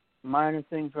 minor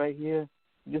things right here,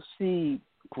 you'll see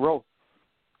growth.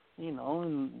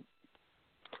 And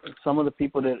some of the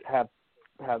people that have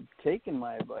taken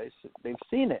my advice, they've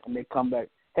seen it and they come back,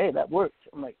 hey, that worked.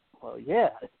 I'm like, well, yeah,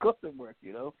 of course it worked.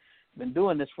 Been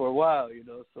doing this for a while,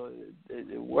 so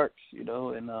it works,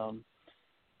 and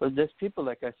but there's people,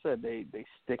 like I said, they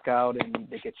stick out and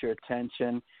they get your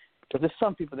attention. Because there's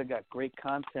some people that got great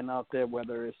content out there,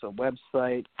 whether it's a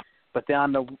website, but they're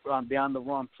on the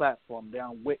wrong platform. They're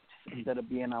on Wix instead of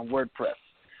being on WordPress.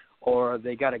 Or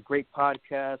they got a great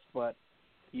podcast, but,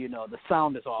 the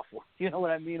sound is awful. You know what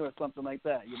I mean? Or something like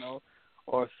that,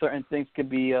 Or certain things could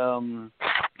be,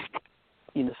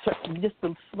 just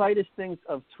the slightest things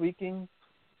of tweaking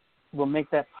will make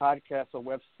that podcast or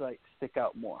website stick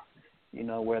out more,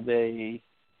 where they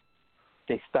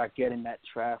start getting that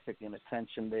traffic and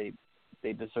attention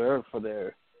they deserve for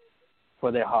their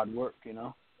hard work,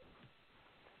 Yeah.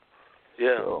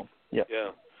 So, yeah.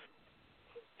 Yeah.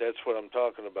 That's what I'm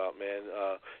talking about, man.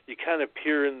 You kind of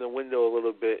peer in the window a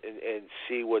little bit and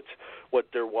see what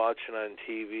they're watching on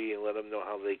TV and let them know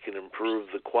how they can improve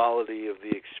the quality of the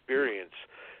experience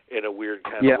in a weird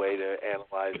kind of way to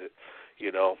analyze it.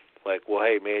 You know, like, well,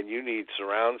 hey, man, you need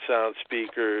surround sound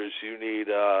speakers. You need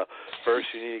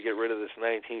first you need to get rid of this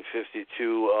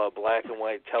 1952 black and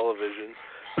white television,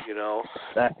 you know,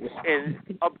 and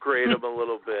upgrade them a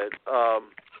little bit.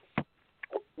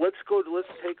 Let's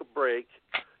take a break.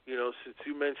 You know, since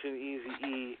you mentioned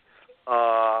Eazy-E,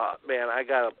 man, I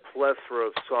got a plethora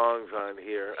of songs on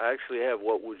here. I actually have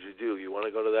What Would You Do? You want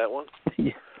to go to that one?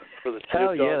 Yeah. For the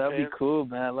Hell yeah, that'd fan? be cool,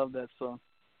 man. I love that song.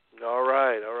 All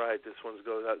right. This one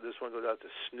goes out to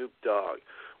Snoop Dogg.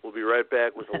 We'll be right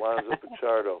back with Alonzo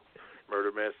Pichardo,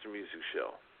 Murder Master Music Show.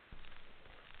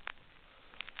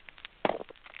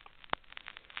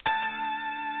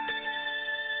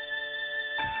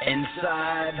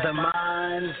 Inside the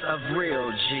minds of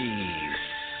real G's,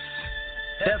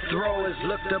 death row is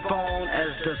looked upon as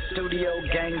the studio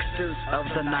gangsters of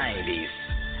the 90s.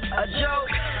 A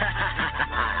joke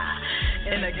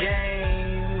in a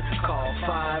game called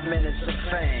 5 Minutes of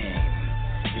Fame.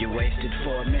 You wasted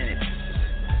 4 minutes,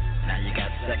 now you got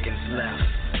seconds left.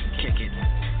 Kick it.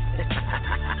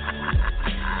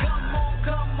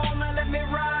 Come on, now let me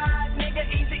ride, nigga.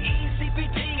 Eazy-E,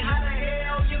 CPT, how the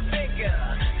hell you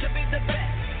figure to be the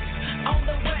best on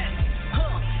the west?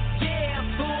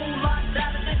 Yeah, fool, locked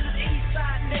out of this is east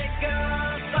side, nigga.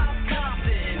 South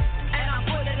Compton, and I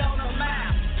put it on the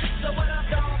map. So what up,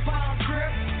 dog pound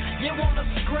crip? You wanna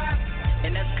scrap?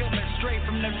 And that's coming straight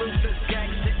from the ruthless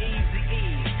gangster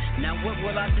Eazy-E. Now what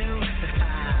will I do?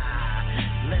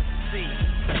 Let's see.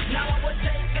 Now I would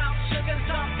take out sugar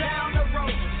top down the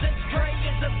road. Since Dre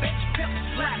is a bitch, pimp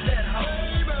slap that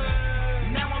hoe.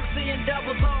 Now I'm seeing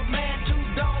doubles off, man.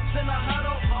 2 dogs in a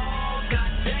huddle. Oh,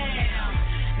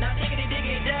 goddamn. Now diggity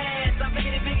diggity dance. I'm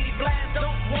biggity biggity blast.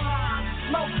 Don't want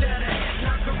smoke that ass.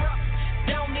 Now corrupt.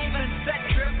 Don't even set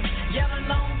trip. Yelling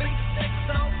Long Beach,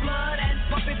 6-0 blood and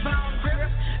puppy pound grip.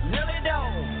 Really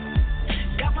don't.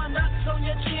 Got my nuts on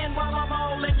your chin while I'm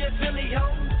all in your Philly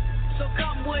hoe. So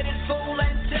come with it, fool,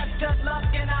 and test your luck,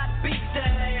 and I beat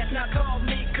that ass. Now call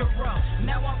me corrupt.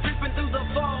 Now I'm creeping through the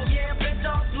fall, yeah, bitch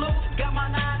off blue. Got my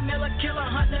 9mm killer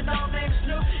hunting all named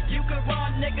Snoop. You can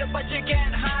run, nigga, but you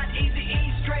can't hide.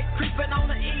 Eazy-E straight creeping on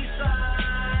the east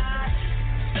side.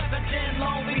 710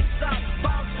 Long Beach South,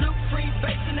 Bob Snoop free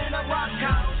basing in a rock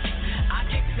house. I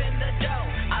kicks in the dough,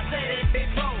 I said it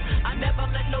before. I never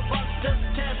let no busters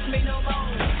test me no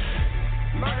more.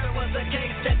 Murder was a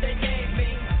case that they gave me.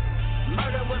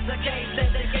 Murder was the case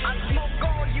that they gave me. I smoke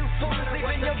all you fools,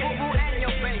 even your boo-boo and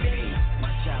your baby.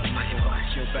 Watch out, nigga,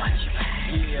 watch your back.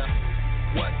 Yeah,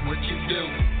 what would you do?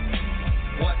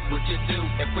 What would you do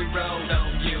if we rolled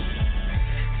on you?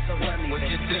 So what would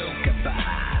you do?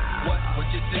 What would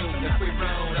you do if we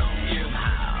rolled on you?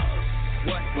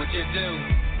 What would you do?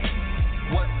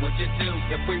 What would you do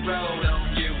if we rolled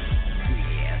on you?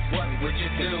 What would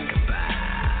you do?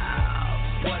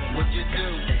 What would you do?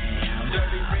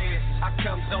 Dirty Red, I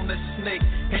comes on the sneak,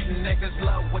 hitting niggas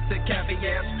low with the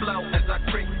caviar flow. As I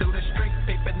creep through the street,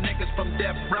 peeping niggas from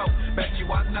death row. Bet you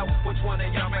I know which one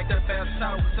of y'all make the best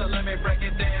hoe. So let me break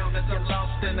it down as I'm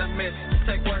lost in the mist.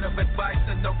 Take word of advice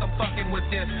and don't come fucking with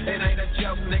this. It ain't a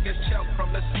joke, niggas choke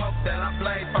from the smoke that I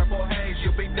blaze. Purple haze,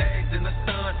 you'll be dazed in the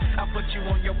sun. I put you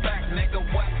on your back, nigga,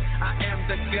 what? I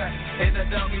am the gut. In the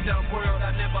doggy-dog world,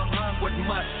 I never hung with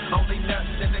much. Only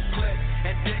nuts in the clip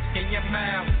and dick in your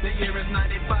mouth. The year is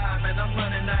 95 and I'm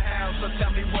running the house. So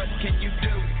tell me, what can you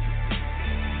do?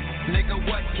 Nigga,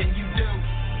 what can you do?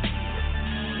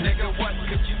 Nigga, what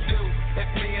could you do if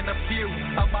me and a few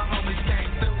of my homies came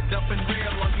through, dumping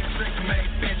real on you trick-made,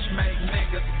 bitch-made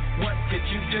niggas? What could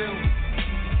you do?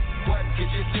 What could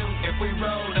you do if we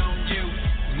rolled on you?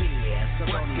 Yeah,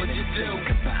 so what would you do?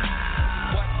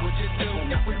 What would you do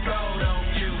if we rolled on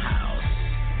you?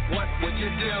 What would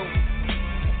you do?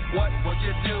 What would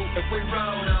you do if we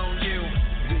rolled on you?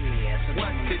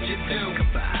 What could you do?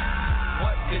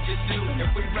 What could you do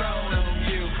if we rolled on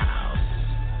you?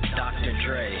 Dr.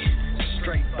 Dre,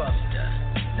 straight buster,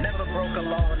 never broke a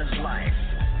law in his life.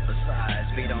 Besides,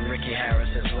 beat on Ricky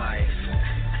Harris's wife.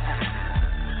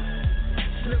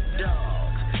 Snoop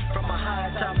Dogg, from a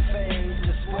high top fame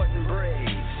to sporting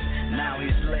braids. Now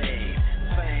he's laid,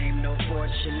 fame, no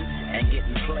fortune, and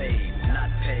getting played, not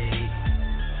paid.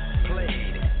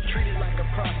 Played, treated like a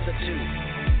prostitute,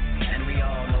 and we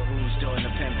all know who's doing the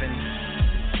pimping.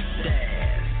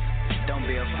 Dad, don't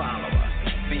be a follower,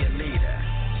 be a leader.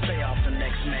 Stay off the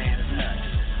next man's nuts.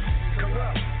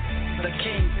 Corrupt, the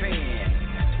kingpin.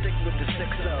 Stick with the 6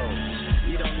 O's.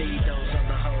 You don't need those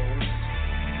other hoes.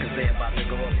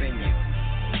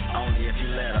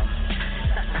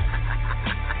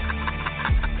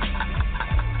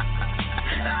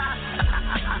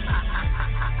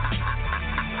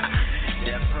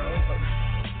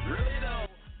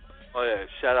 yeah,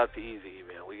 shout out to Easy,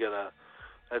 man. We gotta.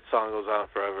 That song goes on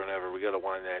forever and ever. We gotta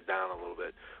wind that down a little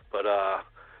bit. But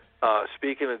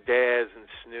speaking of Daz and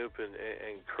Snoop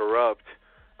and Corrupt,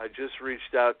 I just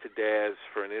reached out to Daz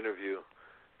for an interview,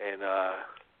 and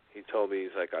he told me,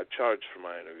 he's like, I charge for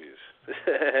my interviews.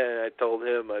 I told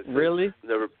him, I said, really?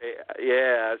 Never pay.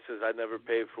 Yeah, I says I never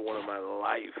paid for one in my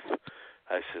life.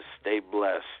 I says, stay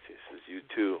blessed. He says, you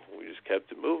too. We just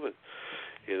kept it moving,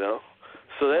 you know.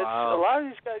 So that's a lot of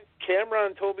these guys.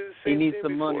 Cameron told me the same thing. He needs thing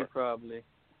some before. money, probably.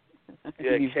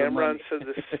 Yeah, Cameron said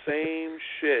the same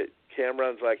shit.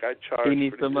 Cameron's like, I charge. He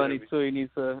needs for some money interviews. too. He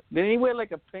needs a. Didn't he wear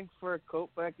like a pink fur coat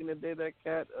back in the day? That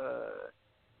cat,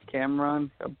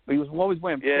 Cameron. He was always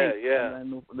wearing pink. Yeah.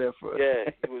 And therefore,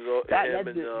 yeah, he was him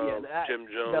and Jim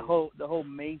Jones. The whole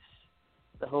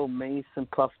Mace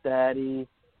and Puff Daddy.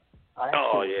 That shit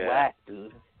was whack,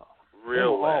 dude.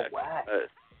 Real whack.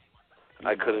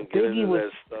 I couldn't get into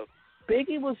that stuff.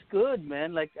 Biggie was good,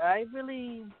 man. Like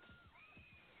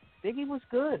Biggie was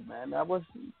good, man. I was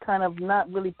kind of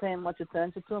not really paying much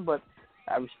attention to him, but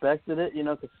I respected it, you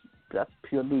know, because that's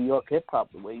pure New York hip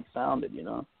hop, the way he sounded, you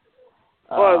know.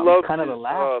 Well, I loved kind of his the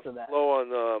last of that. flow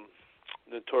on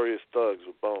Notorious Thugs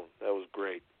with Bone. That was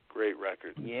great. Great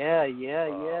record. Yeah.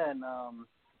 And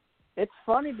it's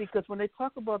funny because when they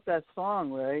talk about that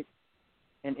song, right,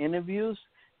 in interviews,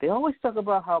 they always talk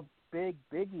about how big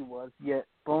Biggie was, yet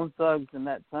Bone Thugs in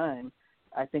that time,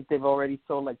 I think they've already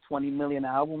sold like 20 million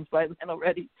albums by then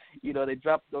already. You know, they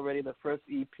dropped already the first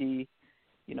EP, you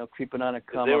know, Creeping on a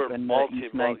Come Up in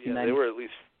East 1990. They were at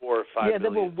least 4 or 5 million. Yeah,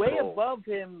 they were way sold. above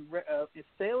him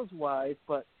sales-wise,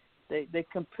 but they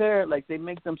compare, like they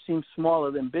make them seem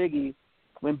smaller than Biggie,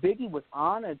 when Biggie was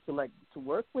honored to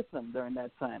work with them during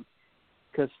that time.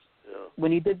 Because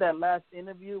when he did that last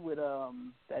interview with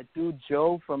that dude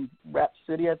Joe from Rap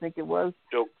City, I think it was.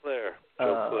 Joe Clare.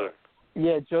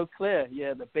 Yeah, Joe Clare.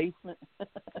 Yeah, the basement.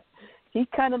 He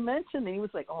kind of mentioned it. He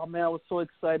was like, "Oh man, I was so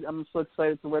excited. I'm so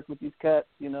excited to work with these cats,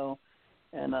 you know."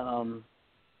 And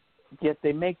yet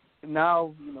they make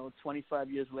now, you know, 25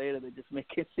 years later, they just make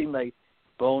it seem like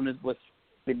Bone was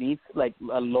beneath, like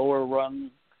a lower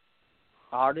rung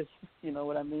artist. You know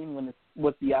what I mean? When it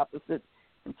was the opposite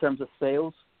in terms of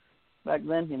sales back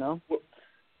then, you know.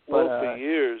 Well, for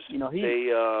years, you know,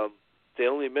 they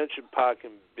only mentioned Pac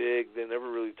and Big. They never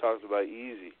really talked about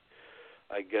Easy.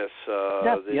 I guess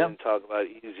they didn't talk about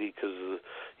Easy because of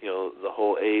the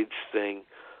whole AIDS thing.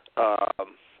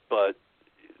 But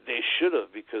they should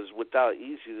have, because without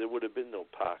Easy, there would have been no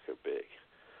Pac or Big.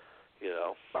 You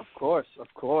know. Of course.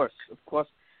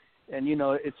 And you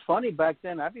know, it's funny back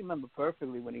then. I remember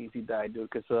perfectly when Easy died, dude.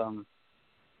 Because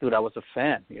dude, I was a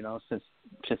fan. You know, since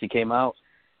he came out.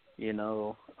 You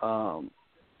know.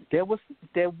 There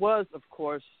was, of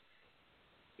course,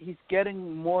 he's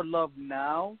getting more love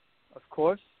now, of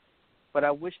course, but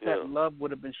I wish that love would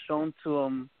have been shown to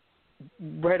him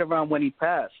right around when he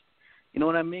passed. You know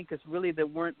what I mean? Because really there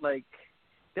were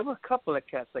a couple of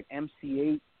cats, like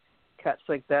MC8, cats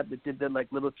like that did their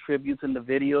like little tributes in the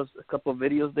videos, a couple of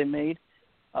videos they made.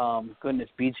 Goodness,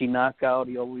 BG Knockout,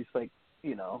 he always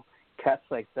cats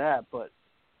like that, but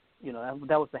you know,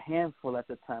 that was a handful at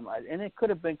the time. And it could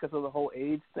have been because of the whole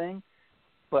AIDS thing,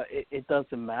 but it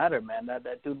doesn't matter, man.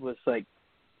 That dude was like,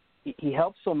 he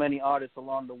helped so many artists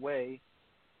along the way.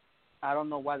 I don't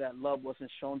know why that love wasn't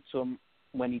shown to him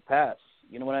when he passed.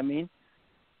 You know what I mean?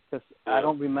 Because I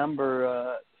don't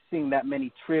remember seeing that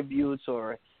many tributes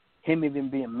or him even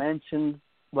being mentioned.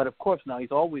 But, of course, now he's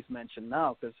always mentioned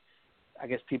now because I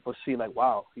guess people see like,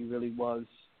 wow, he really was.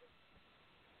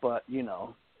 But, you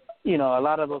know, a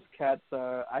lot of those cats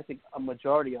are, I think a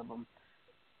majority of them,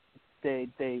 they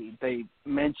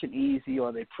mention Easy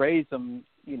or they praise him.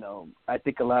 You know, I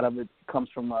think a lot of it comes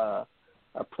from a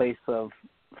place of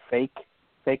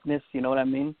fakeness. You know what I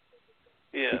mean?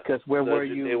 Yeah. Because where were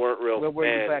you? They weren't real where were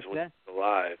you back fans then?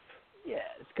 Alive. Yeah,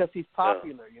 it's because he's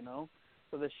popular. You know,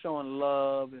 so they're showing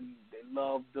love and they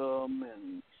loved him,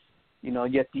 and you know,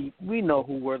 yet we know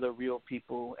who were the real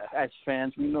people as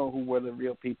fans. We know who were the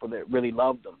real people that really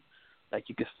loved him. Like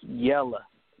you could Yella,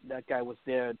 that guy was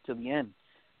there to the end.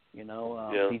 You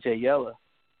know, DJ Yella.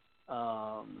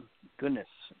 Goodness,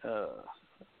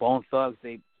 Bone Thugs.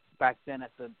 They back then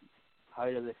at the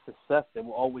height of their success, they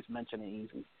were always mentioning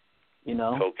Easy. You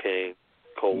know, Cocaine,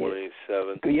 Cold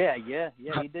 187. Yeah.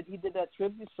 He did that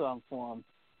tribute song for him.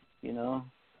 You know,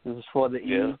 this is for the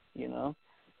E. You know,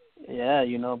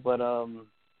 you know, but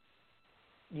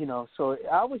you know, so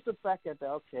I always look back at that.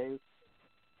 Okay,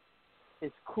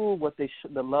 it's cool what the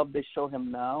love they show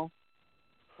him now,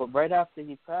 but right after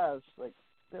he passed, like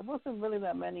there wasn't really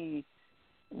that many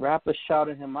rappers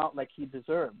shouting him out like he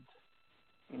deserved.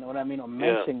 You know what I mean? Or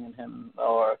mentioning him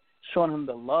or showing him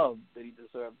the love that he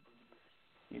deserved.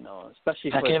 You know,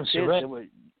 especially like for MC kids. Ren.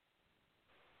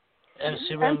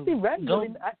 MC Ren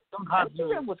don't have MC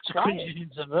Ren was the quiet.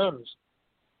 cringy the murders.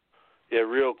 Yeah,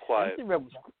 real quiet. MC Ren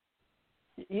was.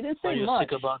 He didn't say When you much.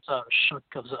 think about Shock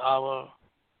of the Hour,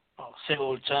 or Say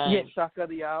Old Time. Yeah, Shock of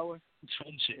the Hour.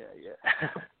 Trenchie. Yeah.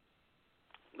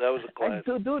 That was a classic.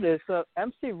 And do this.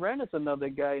 MC Ren is another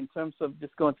guy in terms of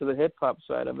just going to the hip hop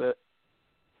side of it.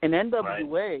 In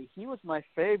NWA, he was my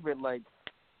favorite, like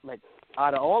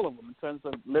out of all of them in terms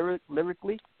of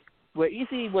lyrically. Where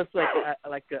Easy was like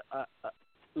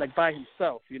by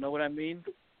himself. You know what I mean?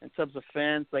 In terms of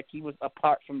fans, like he was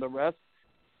apart from the rest.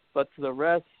 But to the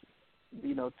rest,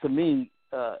 you know, to me,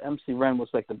 MC Ren was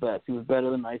like the best. He was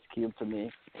better than Ice Cube to me.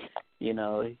 You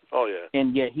know. Oh yeah.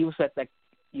 And yeah, he was at that.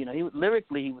 You know,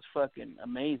 lyrically he was fucking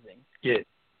amazing. Yeah.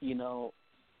 You know,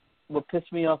 what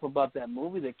pissed me off about that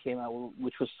movie that came out,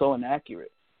 which was so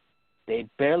inaccurate, they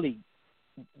barely.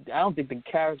 I don't think the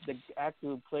actor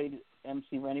who played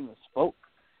MC Ren even spoke.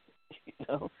 You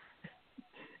know,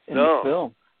 in the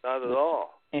film. Not at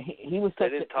all. And he was. They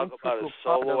didn't talk about his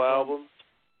solo album.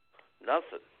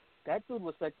 Nothing. That dude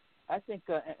was like. I think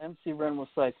MC Ren was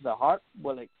like the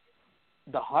heartbeat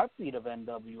of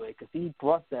NWA because he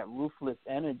brought that ruthless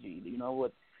energy. You know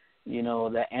what? You know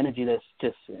that energy that's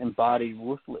just embodied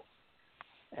ruthless.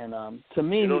 And to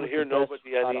me, you don't hear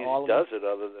nobody does it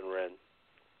other than Ren.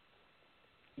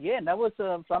 Yeah, and that was,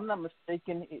 if I'm not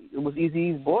mistaken, it was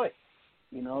Eazy-E's boy.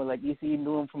 You know, like Eazy-E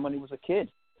knew him from when he was a kid.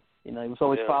 You know, he was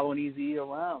always following Eazy-E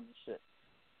around and shit.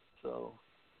 So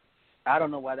I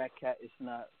don't know why that cat is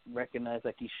not recognized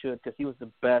like he should, because he was the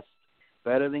best,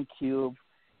 better than Cube.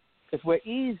 Because where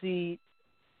Eazy,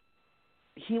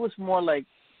 he was more like,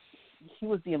 he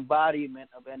was the embodiment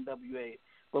of NWA,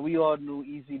 but we all knew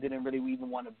Eazy didn't really even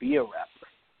want to be a rapper.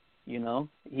 You know,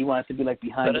 he wanted to be like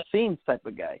behind the scenes type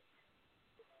of guy.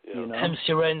 Yeah. You know?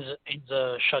 MC Ren in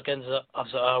the Shock of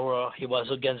the Hour, he was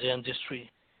against the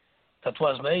industry. That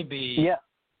was maybe he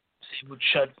would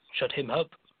shut him up.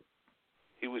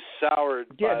 He was soured.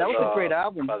 Yeah, by that was a great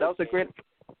album. That was a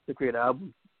great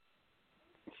album.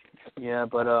 Yeah,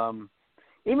 but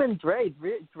even Dre,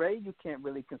 you can't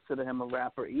really consider him a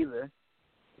rapper either.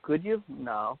 Could you?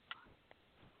 No.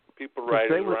 People write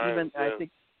his rhymes. Even, I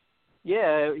think,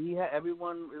 he had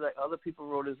everyone, like other people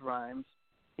wrote his rhymes.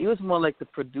 He was more like the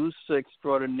producer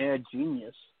extraordinaire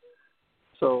genius.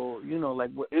 So, you know,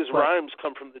 like his rhymes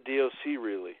come from the DOC,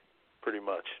 really, pretty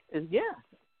much. Yeah.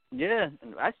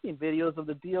 And I've seen videos of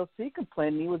the DOC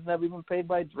complaining he was never even paid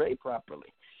by Dre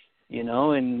properly. You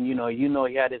know, and you know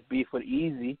he had his beef with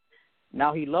Eazy.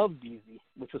 Now he loved Eazy,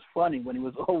 which was funny when he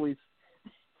was always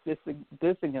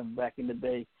dissing him back in the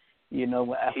day. You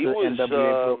know, after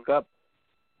NWA broke up.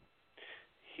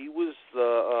 He was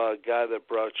the guy that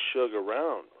brought Suge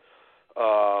around.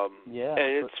 And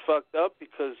it's fucked up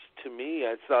because, to me,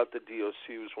 I thought the DOC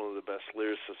was one of the best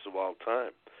lyricists of all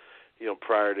time. You know,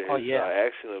 prior to his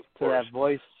accident, of course. To that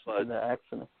voice, but to the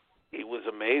accent. He was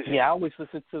amazing. Yeah, I always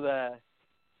listened to the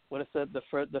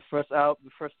first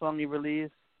song he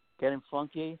released, Getting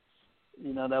Funky.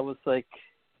 You know, that was like,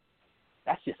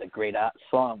 that's just a great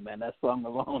song, man. That song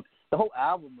alone. The whole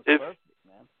album was perfect,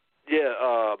 man.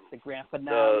 Yeah. The grand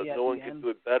finale at No One the Could end. Do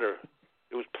It Better.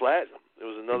 It was platinum. It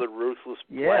was another ruthless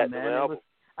platinum album.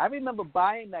 I remember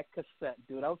buying that cassette,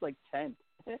 dude. I was like 10.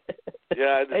 Yeah,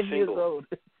 I had the 10 single. years old.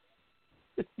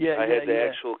 I had the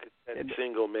actual cassette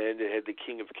single, man. It had the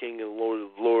King of Kings and Lord of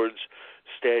Lords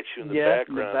statue in the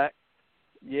background.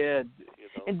 Yeah. You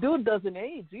know? And dude doesn't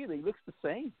age either. He looks the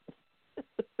same.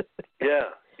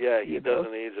 He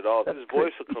doesn't age at all. His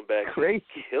voice will come back and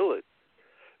kill it.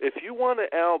 If you want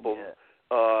an album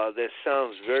that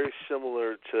sounds very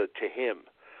similar to him,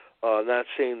 not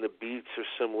saying the beats are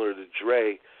similar to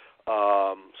Dre,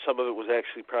 some of it was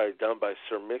actually probably done by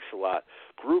Sir Mix-a-Lot,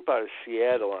 group out of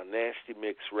Seattle on Nasty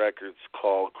Mix Records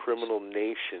called Criminal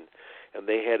Nation, and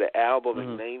they had an album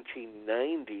in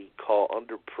 1990 called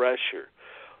Under Pressure.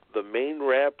 The main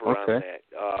rapper on that,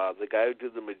 the guy who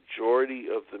did the majority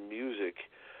of the music,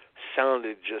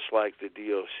 sounded just like the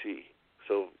DOC.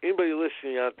 So anybody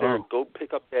listening out there, go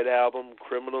pick up that album,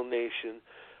 Criminal Nation,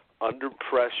 Under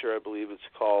Pressure, I believe it's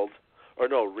called. Or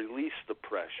no, Release the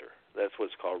Pressure. That's what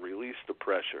it's called, Release the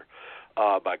Pressure,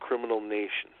 by Criminal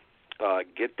Nation.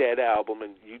 Get that album,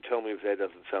 and you tell me if that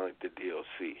doesn't sound like the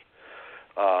DOC.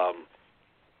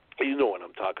 You know what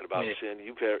I'm talking about, Sin.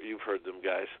 You've heard them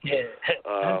guys. Yeah,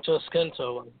 Helter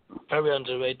Skelter, very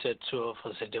underrated too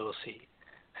for the DOC.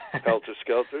 Helter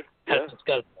Skelter? Helter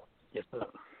Skelter, yes sir.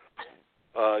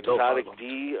 Erotic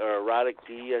D,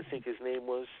 I think his name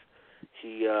was.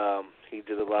 He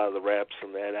did a lot of the raps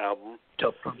on that album.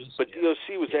 But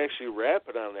DOC was actually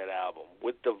rapping on that album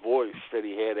with the voice that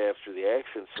he had after the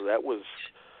accent. So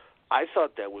I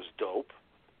thought that was dope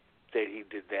that he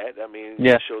did that. I mean,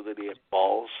 it showed that he had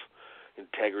balls,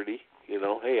 integrity. You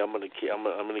know, hey, I'm gonna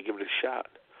give it a shot.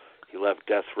 He left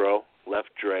Death Row,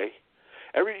 left Dre.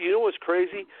 You know what's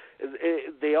crazy?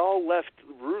 They all left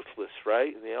ruthless,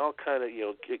 right? And they all kind of,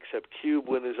 except Cube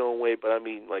went his own way. But I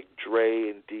mean, like Dre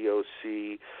and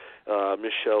DOC,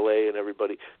 Michelle A. and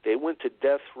everybody, they went to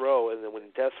Death Row, and then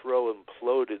when Death Row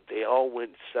imploded, they all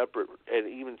went separate, and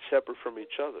even separate from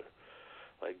each other.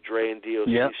 Like Dre and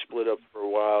DOC split up for a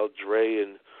while. Dre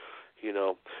and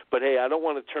but hey, I don't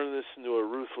want to turn this into a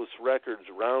Ruthless Records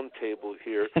roundtable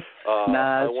here.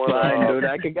 Nah, it's fine, dude.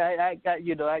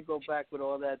 I go back with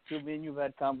all that too. Me and you've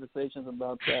had conversations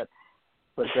about that.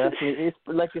 But definitely, it's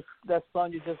like that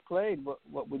song you just played.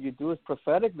 What would you do is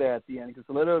prophetic there at the end, because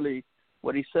literally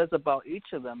what he says about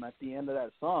each of them at the end of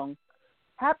that song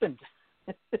happened.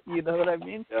 You know what I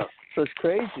mean? Yeah. So it's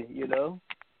crazy, Yeah.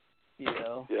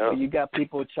 You got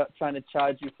people trying to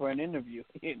charge you for an interview,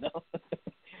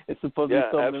 It's supposed to be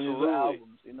so many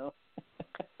albums,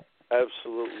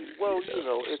 Absolutely. Well,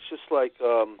 it's just like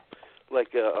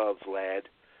Vlad.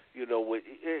 You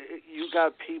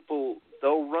got people,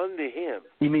 they'll run to him.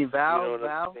 You mean Val? You know what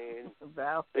I'm saying?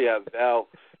 Val? Yeah, Val.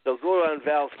 They'll go on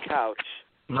Val's couch,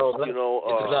 and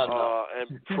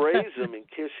praise him and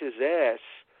kiss his ass.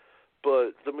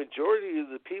 But the majority of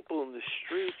the people in the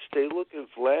streets, they look at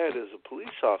Vlad as a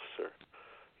police officer.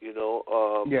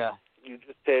 You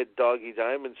just had Doggy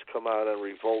Diamonds come out on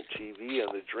Revolt TV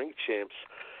on the Drink Champs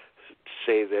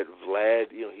say that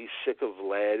Vlad, he's sick of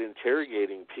Vlad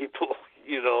interrogating people.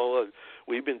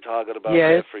 We've been talking about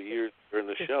that for years during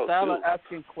the show. His style of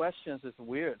asking questions is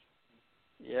weird.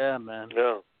 Yeah, man.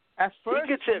 Yeah. At first, he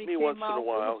gets at me once in a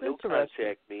while. He'll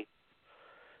contact me.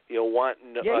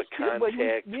 Wanting a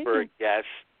contact for a guest.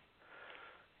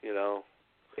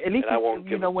 At least and I won't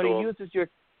give it when to he him. uses your.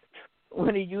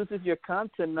 When he uses your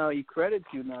content now, he credits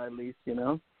you now at least,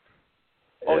 Oh,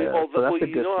 so that's a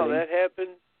good how thing. that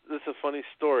happened? This is a funny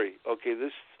story. The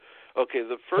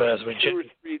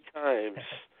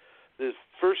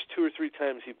first two or three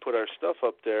times he put our stuff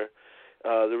up there,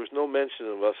 there was no mention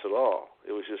of us at all.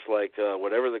 It was just like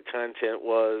whatever the content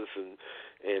was, and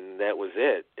that was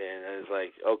it. And I was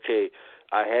like, okay,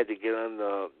 I had to get on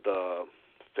the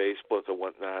Facebook or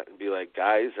whatnot and be like,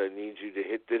 guys, I need you to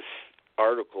hit this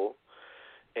article.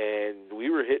 And we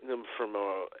were hitting them from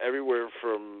everywhere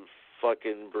from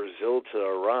fucking Brazil to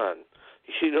Iran.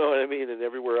 You know what I mean? And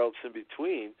everywhere else in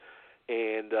between.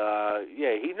 And,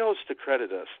 he knows to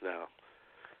credit us now.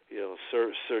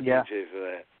 Sir DJ for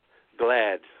that.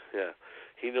 Glad,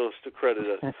 he knows to credit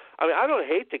us. I mean, I don't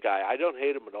hate the guy. I don't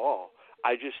hate him at all.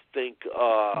 I just think,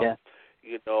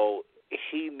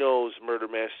 he knows Murder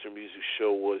Master Music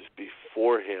Show was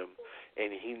before him,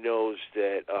 and he knows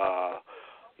that,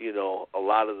 a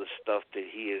lot of the stuff that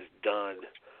he has done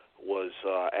was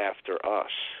after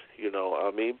us.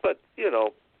 But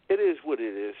it is what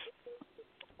it is.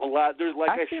 There's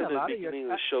like I said at the beginning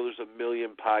of the show, there's 1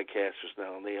 million podcasters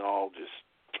now, and they all just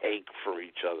take for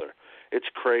each other. It's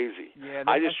crazy. Yeah,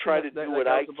 I just try to do what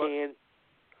I can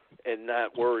and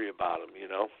not worry about them.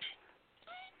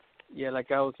 Yeah,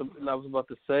 like I was about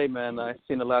to say, man. I've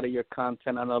seen a lot of your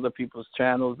content on other people's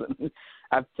channels, and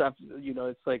I've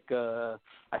it's like I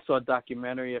saw a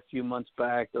documentary a few months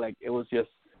back. Like it was just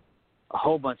a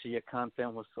whole bunch of your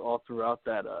content was all throughout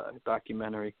that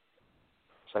documentary.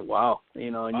 It's like wow, and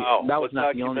that was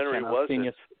not the only channel I've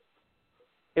seen.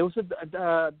 It was a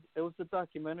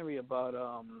documentary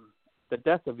about the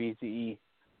death of Eazy-E.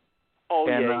 Oh,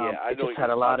 and, I know what you're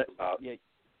talking about. Yeah,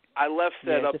 I left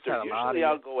that up there. Usually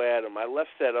I'll go at him. I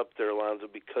left that up there, Alonzo,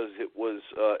 because it was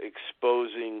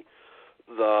exposing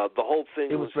the whole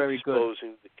thing. It was very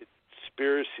exposing the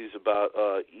conspiracies about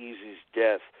Eazy's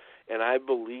death, and I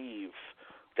believe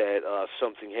that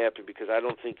something happened because I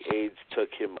don't think AIDS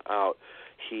took him out.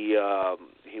 He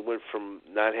went from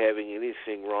not having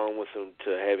anything wrong with him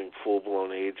to having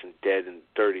full-blown AIDS and dead in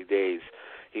 30 days.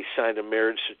 He signed a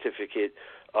marriage certificate.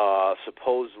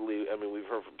 Supposedly, I mean, we've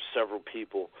heard from several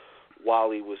people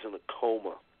while he was in a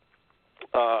coma.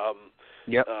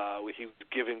 He was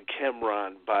given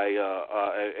Chemron by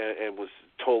and was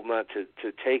told not to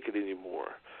take it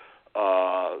anymore.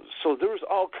 So there was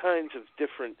all kinds of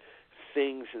different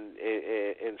things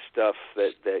and stuff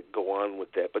that go on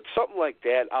with that. But something like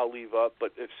that, I'll leave up.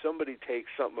 But if somebody takes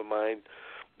something of mine,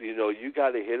 you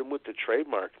got to hit them with the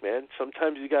trademark, man.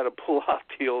 Sometimes you got to pull out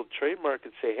the old trademark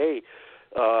and say, hey,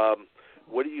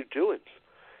 what are you doing?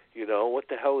 You know, what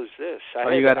the hell is this?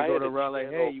 You got to go to Raw like,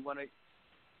 hey, you want to?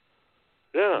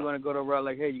 Yeah. You want to go to Raw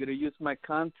like, hey, you got to use my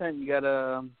content. You got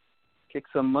to kick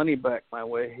some money back my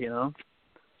way. You know,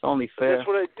 it's only fair. That's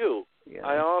what I do. Yeah.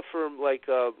 I offer them like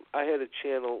I had a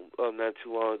channel not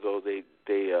too long ago. They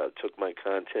took my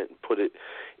content and put it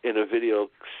in a video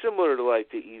similar to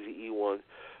like the Eazy-E one,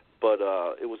 but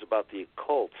it was about the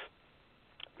occult.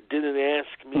 Didn't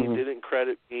ask me, didn't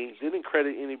credit me, didn't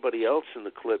credit anybody else in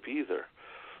the clip either.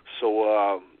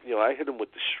 So you know, I hit him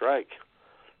with the strike,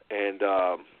 and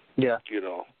you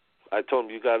know, I told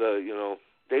him you gotta, you know.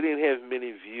 They didn't have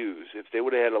many views. If they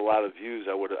would have had a lot of views,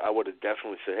 I would have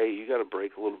definitely said, hey, you got to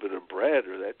break a little bit of bread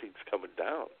or that thing's coming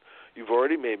down. You've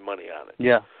already made money on it.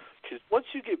 Yeah. Because once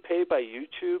you get paid by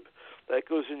YouTube, that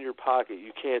goes in your pocket.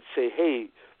 You can't say, hey,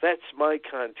 that's my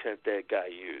content that guy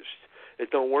used.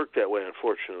 It don't work that way,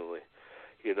 unfortunately.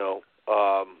 You know,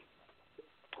 I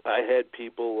had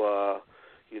people,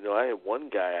 you know, I had one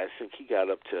guy, I think he got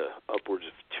up to upwards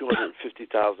of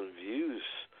 250,000 views.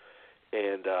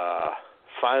 And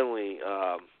finally,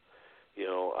 you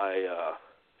know, I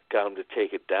got him to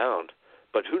take it down.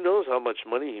 But who knows how much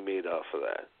money he made off of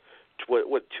that?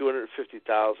 What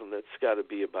 250,000? That's got to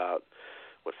be about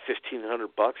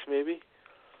 $1,500 maybe,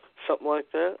 something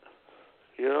like that.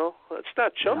 You know, it's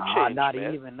not chump change, not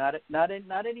man. even,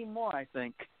 not anymore. I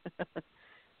think.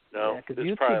 No, yeah, it's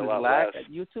YouTube probably a lot less.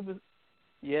 YouTube is,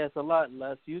 yeah, it's a lot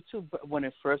less. YouTube, when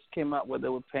it first came out, where they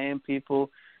were paying people.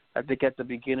 I think at the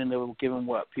beginning they were giving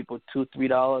people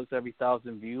 $2-3 every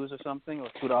 1,000 views or something, or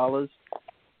 $2.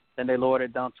 Then they lowered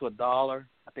it down to $1.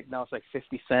 I think now it's like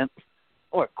 50 cents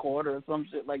or a quarter or some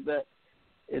shit like that.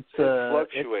 It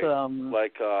fluctuates.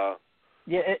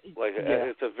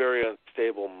 It's a very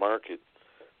unstable market.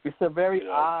 It's a very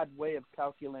odd way of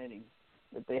calculating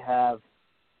that they have.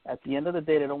 At the end of the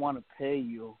day, they don't want to pay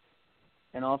you,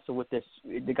 and also with this,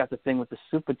 they got the thing with the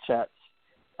super chats.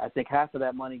 I think half of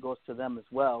that money goes to them as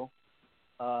well.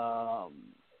 I'm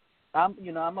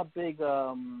a big,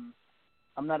 I'm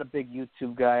not a big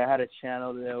YouTube guy. I had a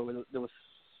channel there that was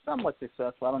somewhat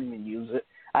successful. I don't even use it.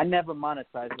 I never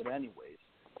monetized it anyways.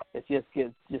 It's just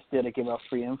there to give out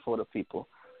free info to people.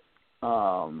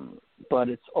 But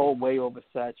it's all way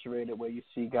oversaturated where you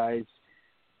see guys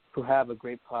who have a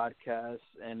great podcast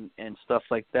and stuff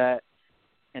like that,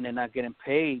 and they're not getting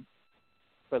paid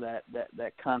for that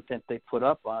content they put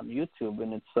up on YouTube,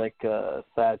 and it's like a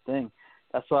sad thing.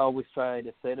 That's why I always try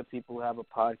to say to people who have a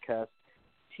podcast,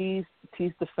 tease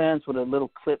the fans with a little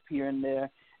clip here and there,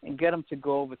 and get them to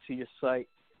go over to your site.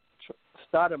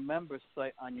 Start a member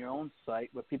site on your own site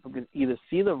where people can either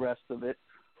see the rest of it.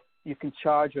 You can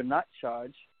charge or not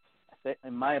charge.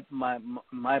 In my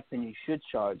opinion, you should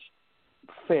charge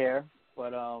fair,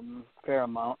 but fair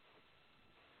amount.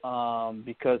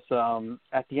 Because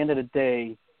at the end of the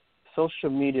day, social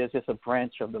media is just a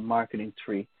branch of the marketing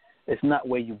tree. It's not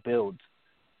where you build.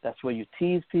 That's where you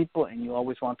tease people, and you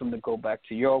always want them to go back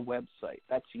to your website.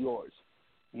 That's yours.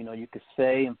 You know, you could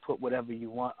say and put whatever you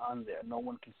want on there. No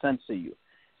one can censor you.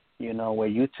 You know, where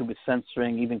YouTube is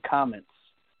censoring even comments.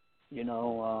 You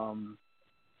know,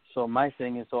 so my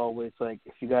thing is always like,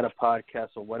 if you got a podcast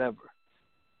or whatever,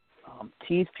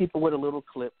 tease people with a little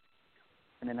clip.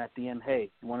 And then at the end, hey,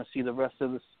 you want to see the rest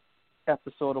of this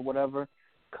episode or whatever,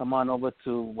 come on over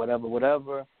to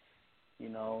whatever, you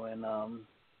know. And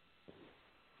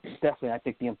definitely I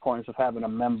think the importance of having a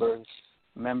membership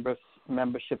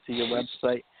to your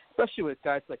website, especially with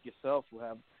guys like yourself who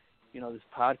have, you know, this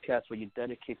podcast where you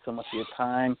dedicate so much of your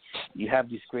time. You have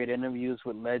these great interviews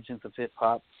with legends of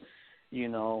hip-hop, you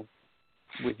know.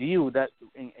 With you,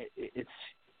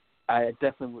 I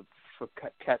definitely would, for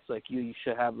cats like you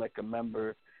should have like a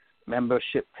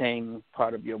membership paying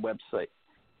part of your website.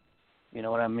 You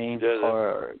know what I mean?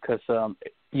 Or because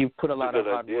you put a lot of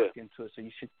hard work into it, so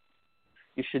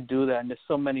you should do that. And there's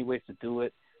so many ways to do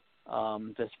it.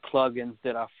 There's plugins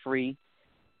that are free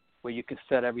where you can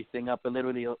set everything up, and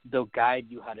literally they'll guide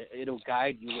you it'll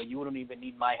guide you where you don't even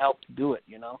need my help to do it.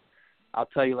 You know, I'll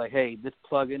tell you like, hey, this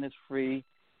plugin is free,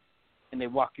 and they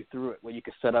walk you through it where you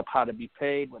can set up how to be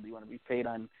paid, whether you want to be paid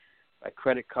on a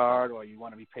credit card or you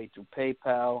want to be paid through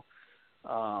PayPal.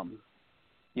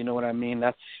 You know what I mean?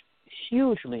 That's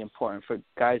hugely important for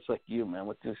guys like you, man,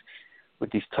 with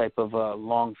these type of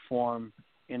long form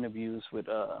interviews with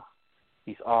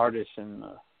these artists and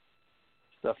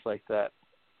stuff like that,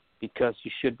 because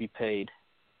you should be paid.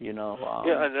 You know,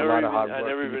 I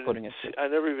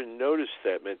never even noticed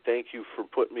that, man. Thank you for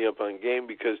putting me up on game,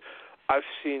 because I've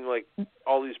seen like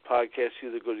all these podcasts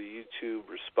either go to YouTube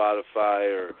or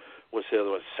Spotify or what's the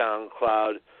other one,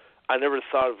 SoundCloud. I never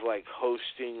thought of like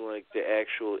hosting like the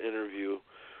actual interview.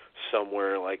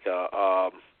 somewhere like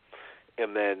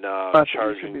and then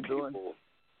charging people. Doing.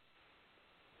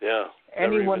 Yeah.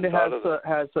 Anyone that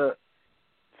has a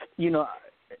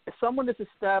someone that's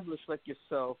established like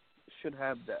yourself should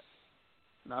have that.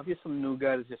 Now, if you're some new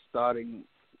guy that's just starting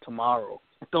tomorrow,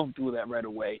 don't do that right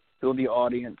away. Build the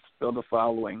audience, build a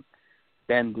following,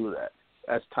 then do that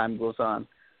as time goes on.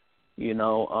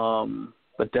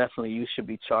 But definitely you should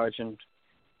be charging,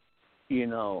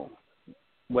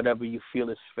 whatever you feel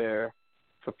is fair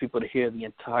for people to hear the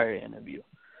entire interview.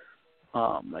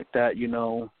 Like that,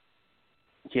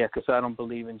 yeah, because I don't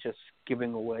believe in just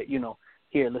giving away,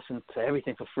 here, listen to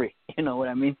everything for free. You know what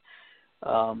I mean?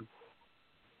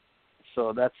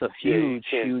 So that's a huge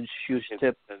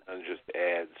tip. And just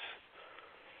ads.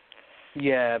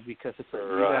 Yeah, because you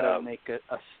got to make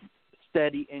a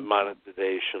steady income.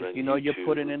 Monetization. If you're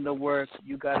putting in the work.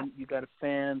 You got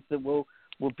fans that will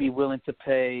be willing to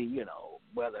pay.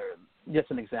 Whether just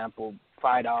an example,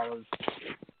 $5,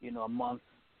 a month,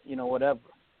 whatever.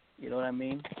 You know what I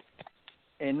mean?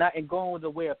 And going with the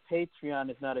way of Patreon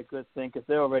is not a good thing because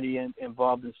they're already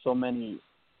involved in so many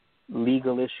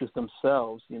legal issues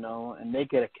themselves, and they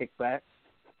get a kickback.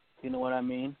 You know what I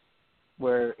mean?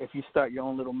 Where if you start your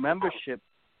own little membership,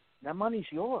 that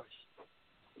money's yours.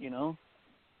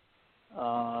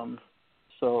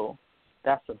 So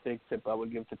that's a big tip I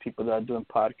would give to people that are doing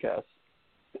podcasts.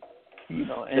 And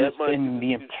that might be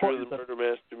the importance of the Murder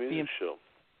Master Music Show.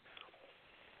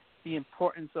 The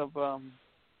importance of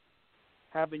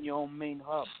having your own main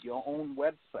hub, your own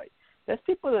website. There's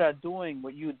people that are doing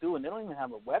what you do, and they don't even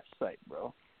have a website,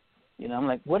 bro. I'm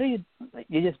like, what are you?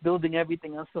 You're just building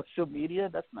everything on social media?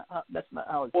 That's not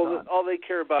how it's done. All they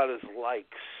care about is likes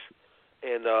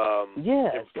and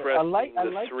impressing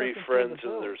the three friends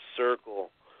in their circle,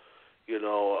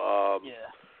 or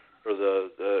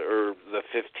the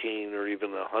 15 or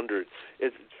even 100.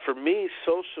 For me,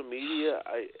 social media,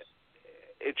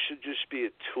 it should just be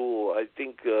a tool. I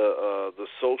think the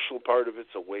social part of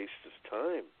it's a waste of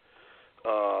time.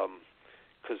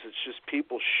 Because it's just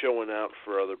people showing out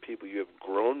for other people. You have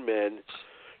grown men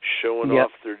showing off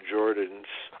their Jordans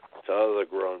to other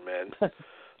grown men.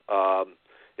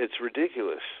 It's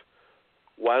ridiculous.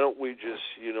 Why don't we just,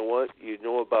 you know what? You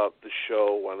know about the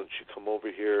show. Why don't you come over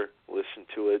here, listen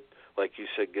to it? Like you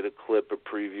said, get a clip, a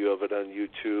preview of it on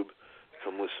YouTube.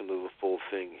 Come listen to the full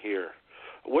thing here.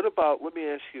 What about, let me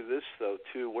ask you this, though,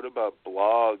 too. What about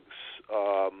blogs?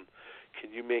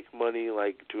 Can you make money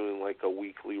like doing like a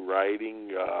weekly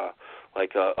writing,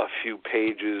 like a few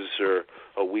pages or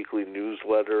a weekly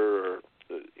newsletter or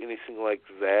anything like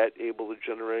that able to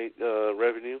generate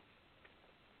revenue?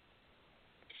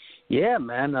 Yeah,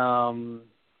 man.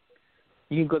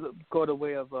 You can go the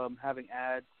way of having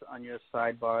ads on your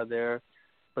sidebar there.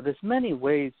 But there's many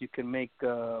ways you can make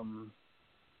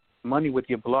money with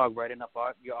your blog, writing up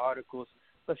your articles.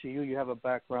 Especially you have a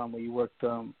background where you worked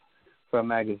for a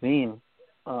magazine.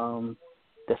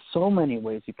 There's so many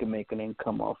ways you can make an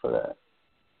income off of that.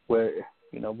 Where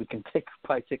we can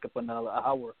probably take up another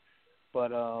hour, but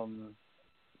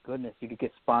goodness, you could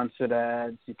get sponsored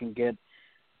ads. You can get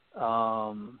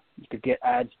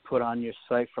ads put on your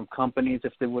site from companies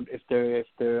if they're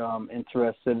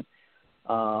interested.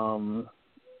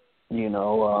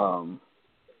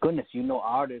 Goodness,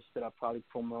 artists that are probably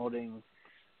promoting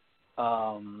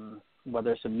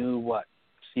whether it's a new what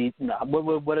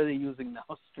are they using now?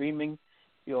 Streaming,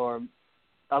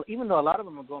 even though a lot of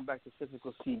them are going back to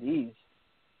physical CDs,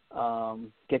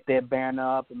 get their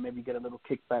banner up and maybe get a little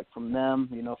kickback from them,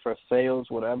 for sales,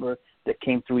 whatever that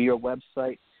came through your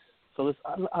website. So there's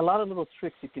a lot of little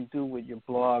tricks you can do with your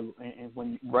blog and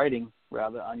when writing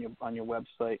rather on your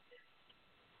website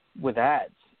with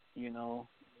ads,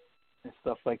 and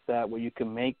stuff like that, where you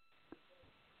can make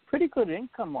pretty good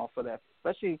income off of that,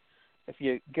 especially if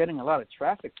you're getting a lot of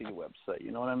traffic to your website,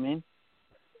 you know what I mean?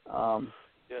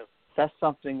 That's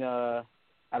something I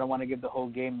don't want to give the whole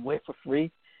game away for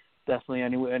free. Definitely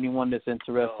anyone that's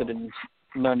interested in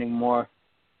learning more,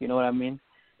 you know what I mean?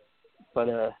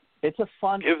 But it's a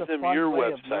fun give them fun your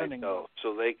way website though,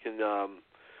 so they can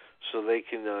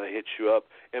hit you up.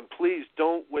 And please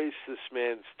don't waste this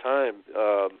man's time.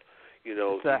 He's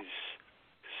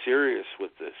serious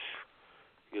with this.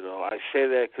 I say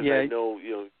that because I know,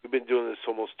 you've been doing this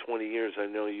almost 20 years. I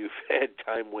know you've had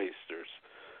time wasters.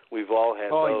 We've all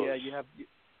had those. Oh, yeah, you have.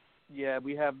 Yeah,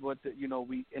 we have what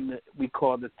we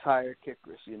call the tire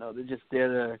kickers. They're just there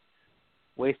to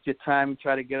waste your time,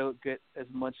 try to get as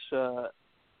much, try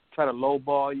to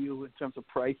lowball you in terms of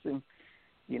pricing.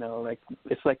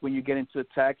 It's like when you get into a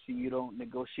taxi, you don't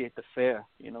negotiate the fare.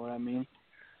 You know what I mean?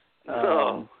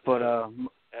 No. But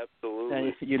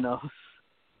absolutely.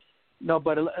 No,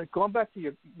 but going back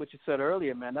to what you said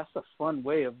earlier, man, that's a fun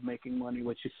way of making money.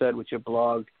 What you said with your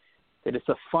blog, that it's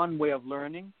a fun way of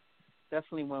learning.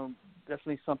 Definitely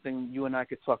something you and I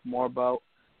could talk more about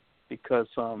because,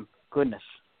 goodness,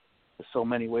 there's so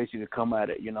many ways you could come at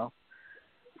it, you know.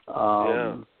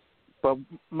 But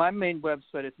my main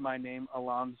website is my name,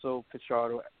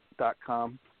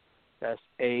 AlonzoPichardo.com. That's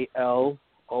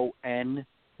ALONZ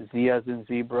as in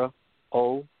zebra,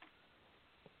 O.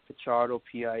 Pichardo,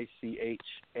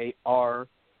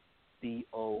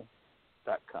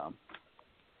 PICHARDO.com.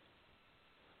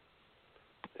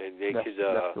 And they that's could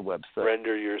the website.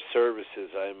 render your services,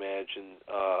 I imagine,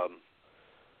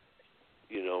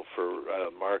 for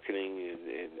marketing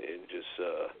and just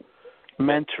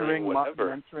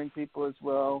mentoring people as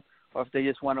well, or if they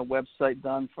just want a website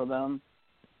done for them.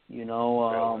 There's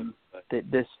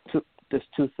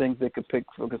two things they could pick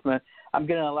for. Because I'm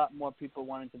getting a lot more people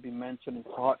wanting to be mentored and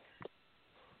taught.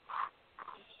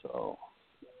 So,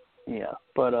 yeah,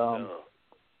 but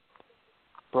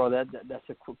bro, that's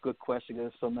a good question.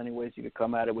 There's so many ways you could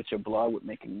come at it with your blog with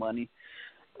making money.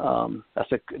 That's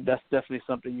definitely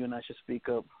something you and I should speak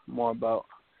up more about.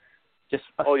 Just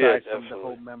aside from the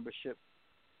whole membership,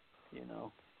 I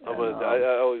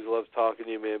always love talking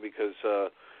to you, man, because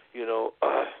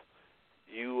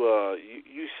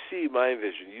you see my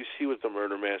vision. You see what the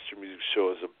Murder Master Music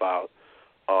Show is about,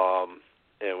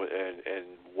 and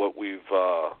what we've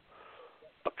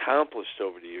accomplished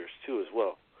over the years too, as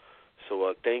well.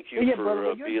 So thank you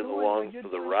for being along for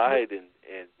the ride and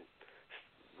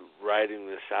riding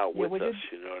this out with us.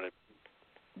 You know what I mean?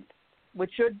 What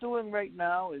you're doing right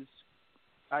now is,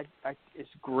 it's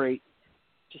great.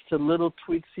 Just a little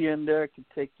tweaks here and there can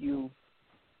take you.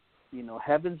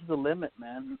 Heaven's the limit,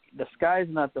 man. The sky's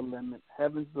not the limit.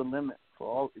 Heaven's the limit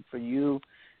for you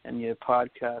and your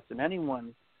podcast and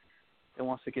anyone that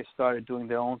wants to get started doing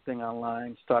their own thing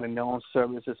online, starting their own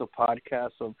services or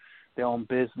podcasts or their own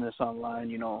business online.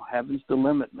 Heaven's the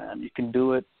limit, man. You can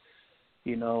do it.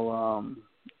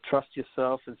 Trust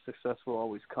yourself and success will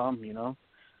always come,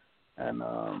 And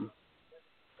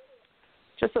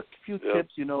just a few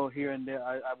tips, here and there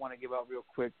I want to give out real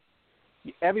quick.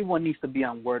 Everyone needs to be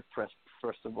on WordPress,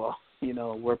 first of all,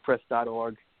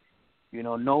 WordPress.org.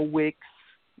 No Wix,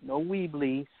 no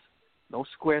Weebly, no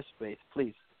Squarespace,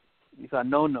 please. These are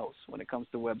no-nos when it comes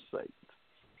to websites.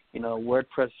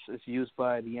 WordPress is used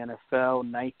by the NFL,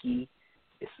 Nike.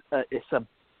 It's a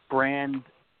brand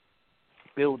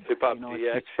builder. Hip-Hop it's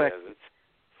DX respected.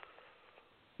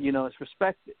 It's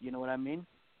respected. You know what I mean?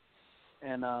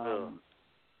 And,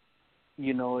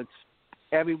 it's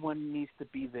everyone needs to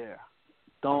be there.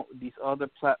 These other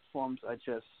platforms are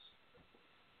it's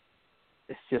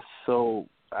just so,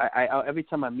 I every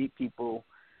time I meet people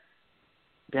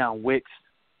down Wix,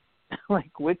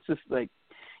 Wix is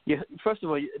first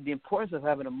of all, the importance of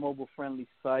having a mobile-friendly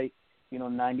site,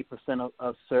 90%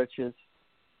 of searches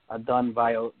are done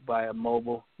via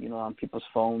mobile, on people's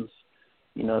phones.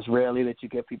 It's rarely that you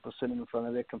get people sitting in front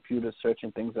of their computers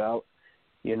searching things out,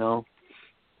 and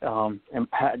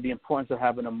the importance of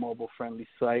having a mobile-friendly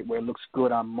site where it looks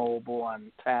good on mobile,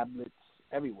 on tablets,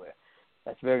 everywhere.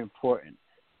 That's very important.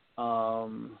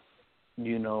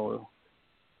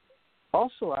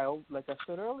 Also, like I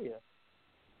said earlier,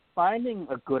 finding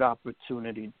a good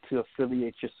opportunity to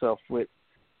affiliate yourself with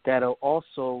that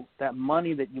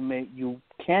money that you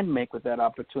can make with that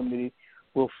opportunity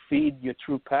will feed your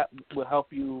true will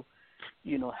help you,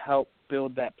 help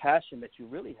build that passion that you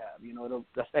really have.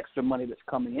 That's extra money that's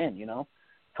coming in,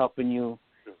 helping you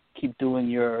keep doing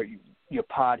your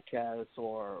podcast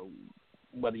or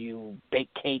whether you bake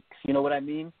cakes, you know what I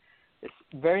mean? It's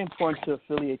very important to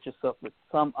affiliate yourself with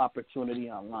some opportunity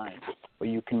online where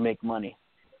you can make money.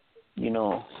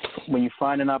 When you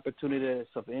find an opportunity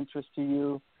that's of interest to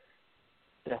you,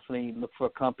 definitely look for a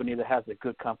company that has a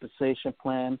good compensation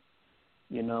plan.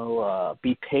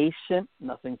 Be patient.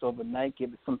 Nothing's overnight.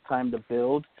 Give it some time to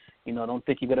build. Don't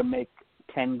think you're going to make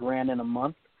 $10,000 in a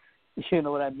month. You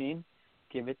know what I mean?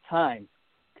 Give it time,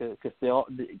 because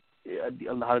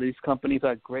a lot of these companies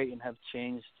are great and have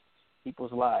changed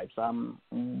people's lives. I'm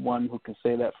one who can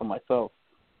say that for myself.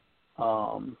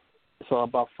 It's all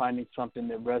about finding something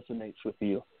that resonates with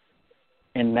you,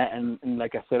 and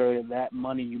like I said earlier, that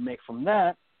money you make from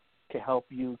that can help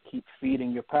you keep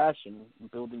feeding your passion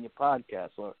and building your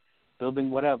podcast or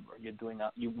building whatever you're doing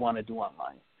you want to do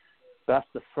online. That's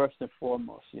the first and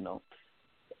foremost.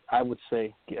 I would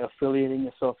say affiliating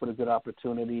yourself with a good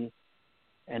opportunity,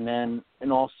 and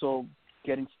also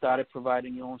getting started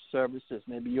providing your own services.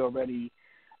 Maybe you already,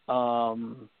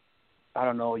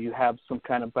 you have some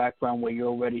kind of background where you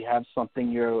already have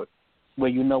something you're where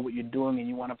you know what you're doing and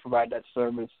you want to provide that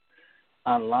service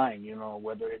online,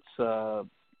 whether it's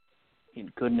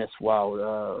goodness,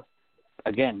 wow,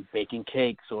 again, baking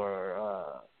cakes,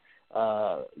 or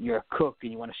you're a cook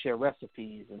and you want to share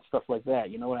recipes and stuff like that.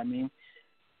 You know what I mean?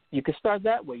 You can start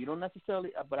that way. You don't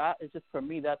necessarily, but it's just, for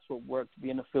me, that's what worked,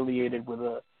 being affiliated with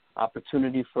a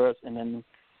opportunity first, and then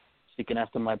seeking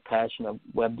after my passion of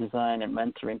web design and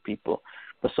mentoring people.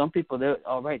 But some people, they're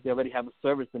all right. They already have a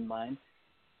service in mind.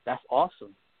 That's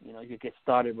awesome. You could get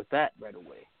started with that right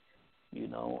away.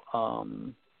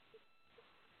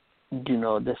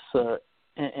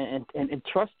 And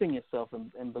trusting yourself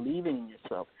and believing in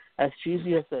yourself. As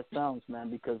cheesy as that sounds, man,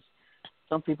 because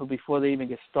some people, before they even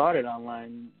get started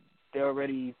online, they're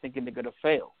already thinking they're going to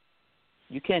fail.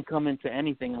 You can't come into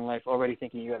anything in life already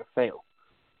thinking you're going to fail.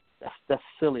 That's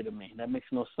silly to me. That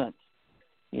makes no sense.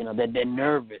 That they're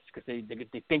nervous because they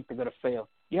think they're going to fail.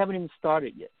 You haven't even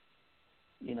started yet.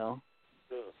 Yeah.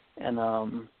 And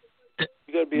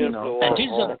you got to be able to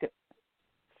long.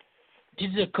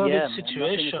 Did the COVID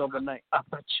situation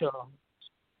affect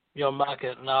your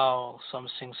market now,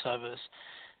 something service?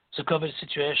 The COVID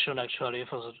situation actually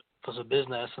for the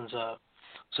business and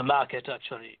the market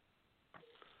actually,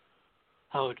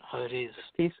 how it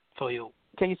is for you.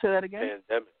 Can you say that again?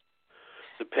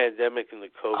 The pandemic and the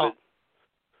COVID. Oh.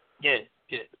 Yeah.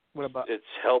 What about? It's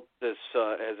helped this.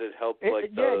 Has it helped?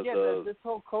 This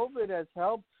whole COVID has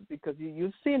helped because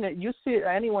you've seen it. You see,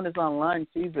 anyone that's online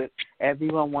sees it.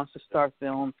 Everyone wants to start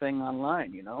their own thing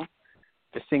online.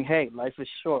 Just saying, hey, life is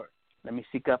short. Let me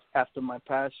seek after my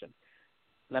passion.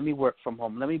 Let me work from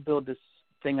home. Let me build this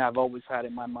thing I've always had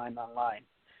in my mind online.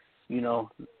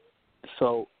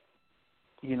 So,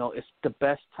 it's the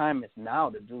best time is now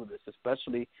to do this,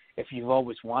 especially if you've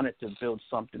always wanted to build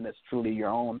something that's truly your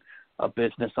own, a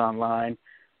business online,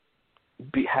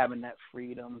 having that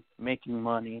freedom, making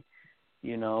money,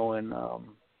 and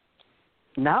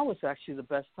now it's actually the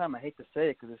best time. I hate to say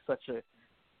it because it's such a,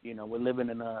 we're living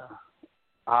in a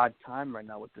odd time right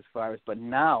now with this virus, but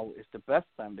now is the best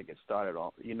time to get started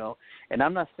on, and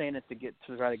I'm not saying it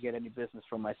to try to get any business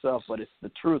for myself, but it's the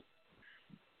truth.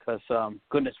 Because,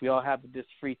 goodness, we all have this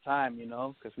free time,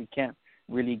 because we can't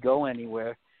really go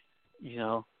anywhere,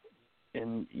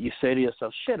 and you say to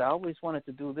yourself, shit, I always wanted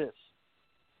to do this.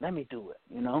 Let me do it,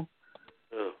 Yeah.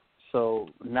 So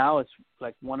now it's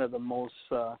like one of the most,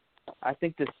 I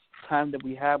think this time that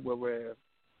we have where we're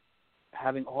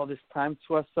having all this time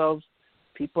to ourselves,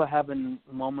 people are having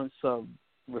moments of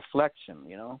reflection,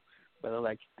 where they're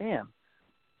like, damn,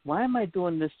 why am I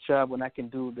doing this job when I can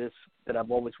do this that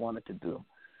I've always wanted to do?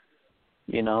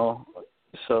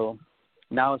 So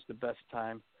now is the best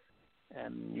time.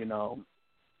 And,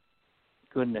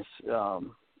 goodness,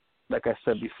 like I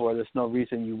said before, there's no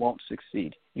reason you won't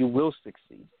succeed. You will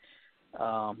succeed.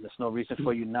 There's no reason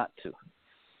for you not to,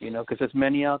 because there's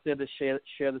many out there that share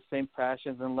the same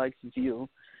passions and likes as you,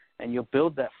 and you'll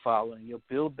build that following. You'll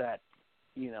build that,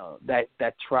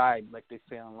 that tribe, like they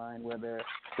say online, where they're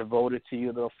devoted to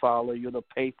you. They'll follow you. They'll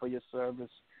pay for your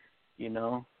service,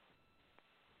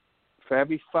 For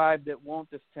every 5 that won't,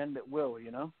 there's 10 that will,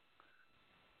 Yeah,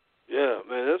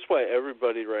 man, that's why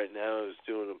everybody right now is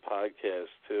doing a podcast,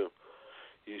 too.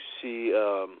 You see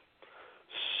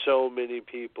so many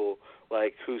people,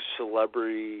 like, whose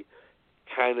celebrity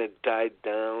kind of died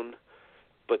down,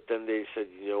 but then they said,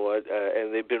 you know what,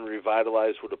 and they've been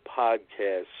revitalized with a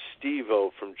podcast.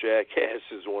 Steve-O from Jackass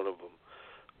is one of them.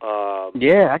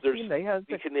 Actually,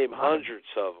 you can name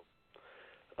hundreds of them.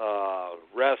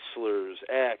 Wrestlers,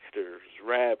 actors,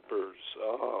 rappers,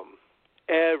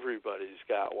 everybody's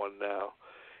got one now,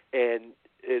 and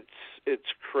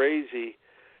it's crazy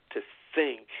to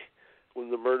think when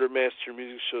the Murder Master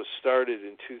Music Show started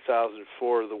in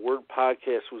 2004, the word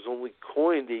podcast was only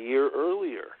coined a year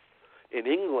earlier in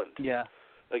England. Yeah,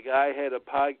 a guy had a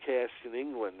podcast in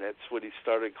England. That's what he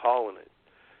started calling it.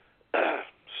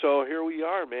 So here we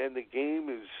are, man. The game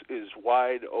is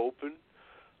wide open.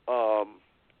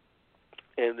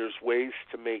 And there's ways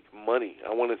to make money.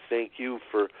 I want to thank you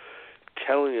for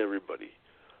telling everybody,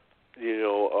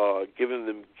 giving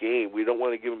them game. We don't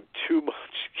want to give them too much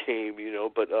game,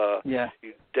 but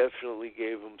you definitely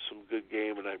gave them some good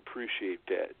game, and I appreciate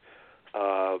that.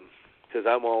 Because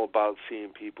I'm all about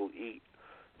seeing people eat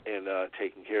and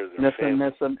taking care of their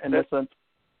family.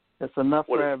 That's enough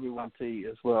for everyone to eat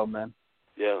as well, man.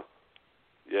 Yeah,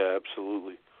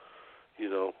 absolutely.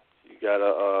 You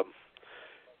gotta,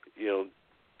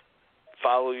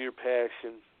 follow your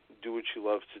passion, do what you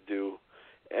love to do,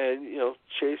 and,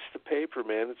 chase the paper,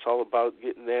 man. It's all about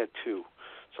getting that, too.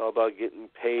 It's all about getting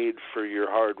paid for your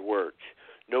hard work.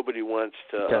 Nobody wants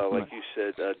to, like you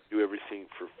said, do everything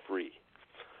for free.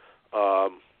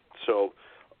 Alonzo,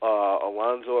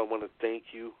 I want to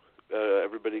thank you.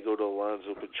 Everybody go to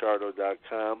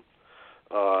alonzopichardo.com.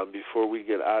 Before we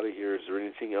get out of here, is there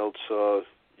anything else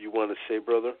you want to say,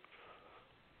 brother?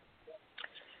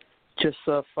 Just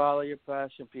follow your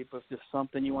passion, people. If there's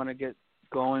something you want to get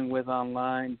going with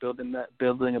online, building a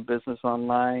business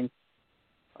online,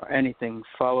 or anything,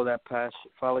 follow that passion.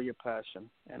 Follow your passion,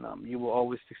 and you will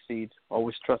always succeed.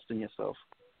 Always trust in yourself.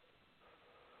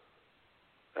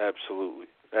 Absolutely.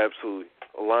 Absolutely.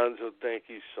 Alonzo, thank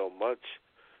you so much.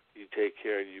 You take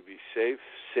care and you be safe.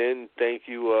 Sin, thank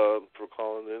you for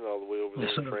calling in all the way over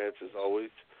there in France as always.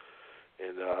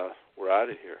 And we're out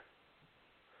of here.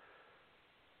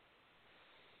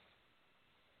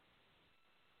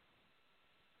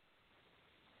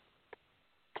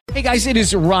 Hey guys, it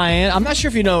is Ryan. I'm not sure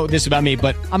if you know this about me,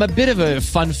 but I'm a bit of a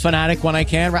fun fanatic when I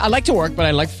can. I like to work, but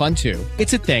I like fun too.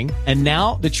 It's a thing. And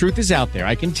now the truth is out there.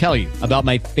 I can tell you about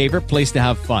my favorite place to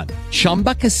have fun.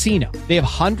 Chumba Casino. They have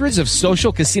hundreds of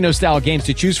social casino style games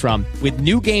to choose from with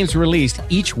new games released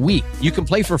each week. You can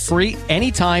play for free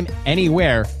anytime,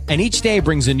 anywhere. And each day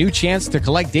brings a new chance to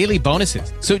collect daily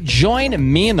bonuses. So join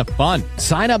me in the fun.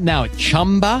 Sign up now at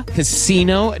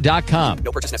ChumbaCasino.com.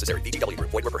 No purchase necessary. VGW.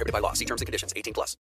 Void where prohibited by law. See terms and conditions. 18+.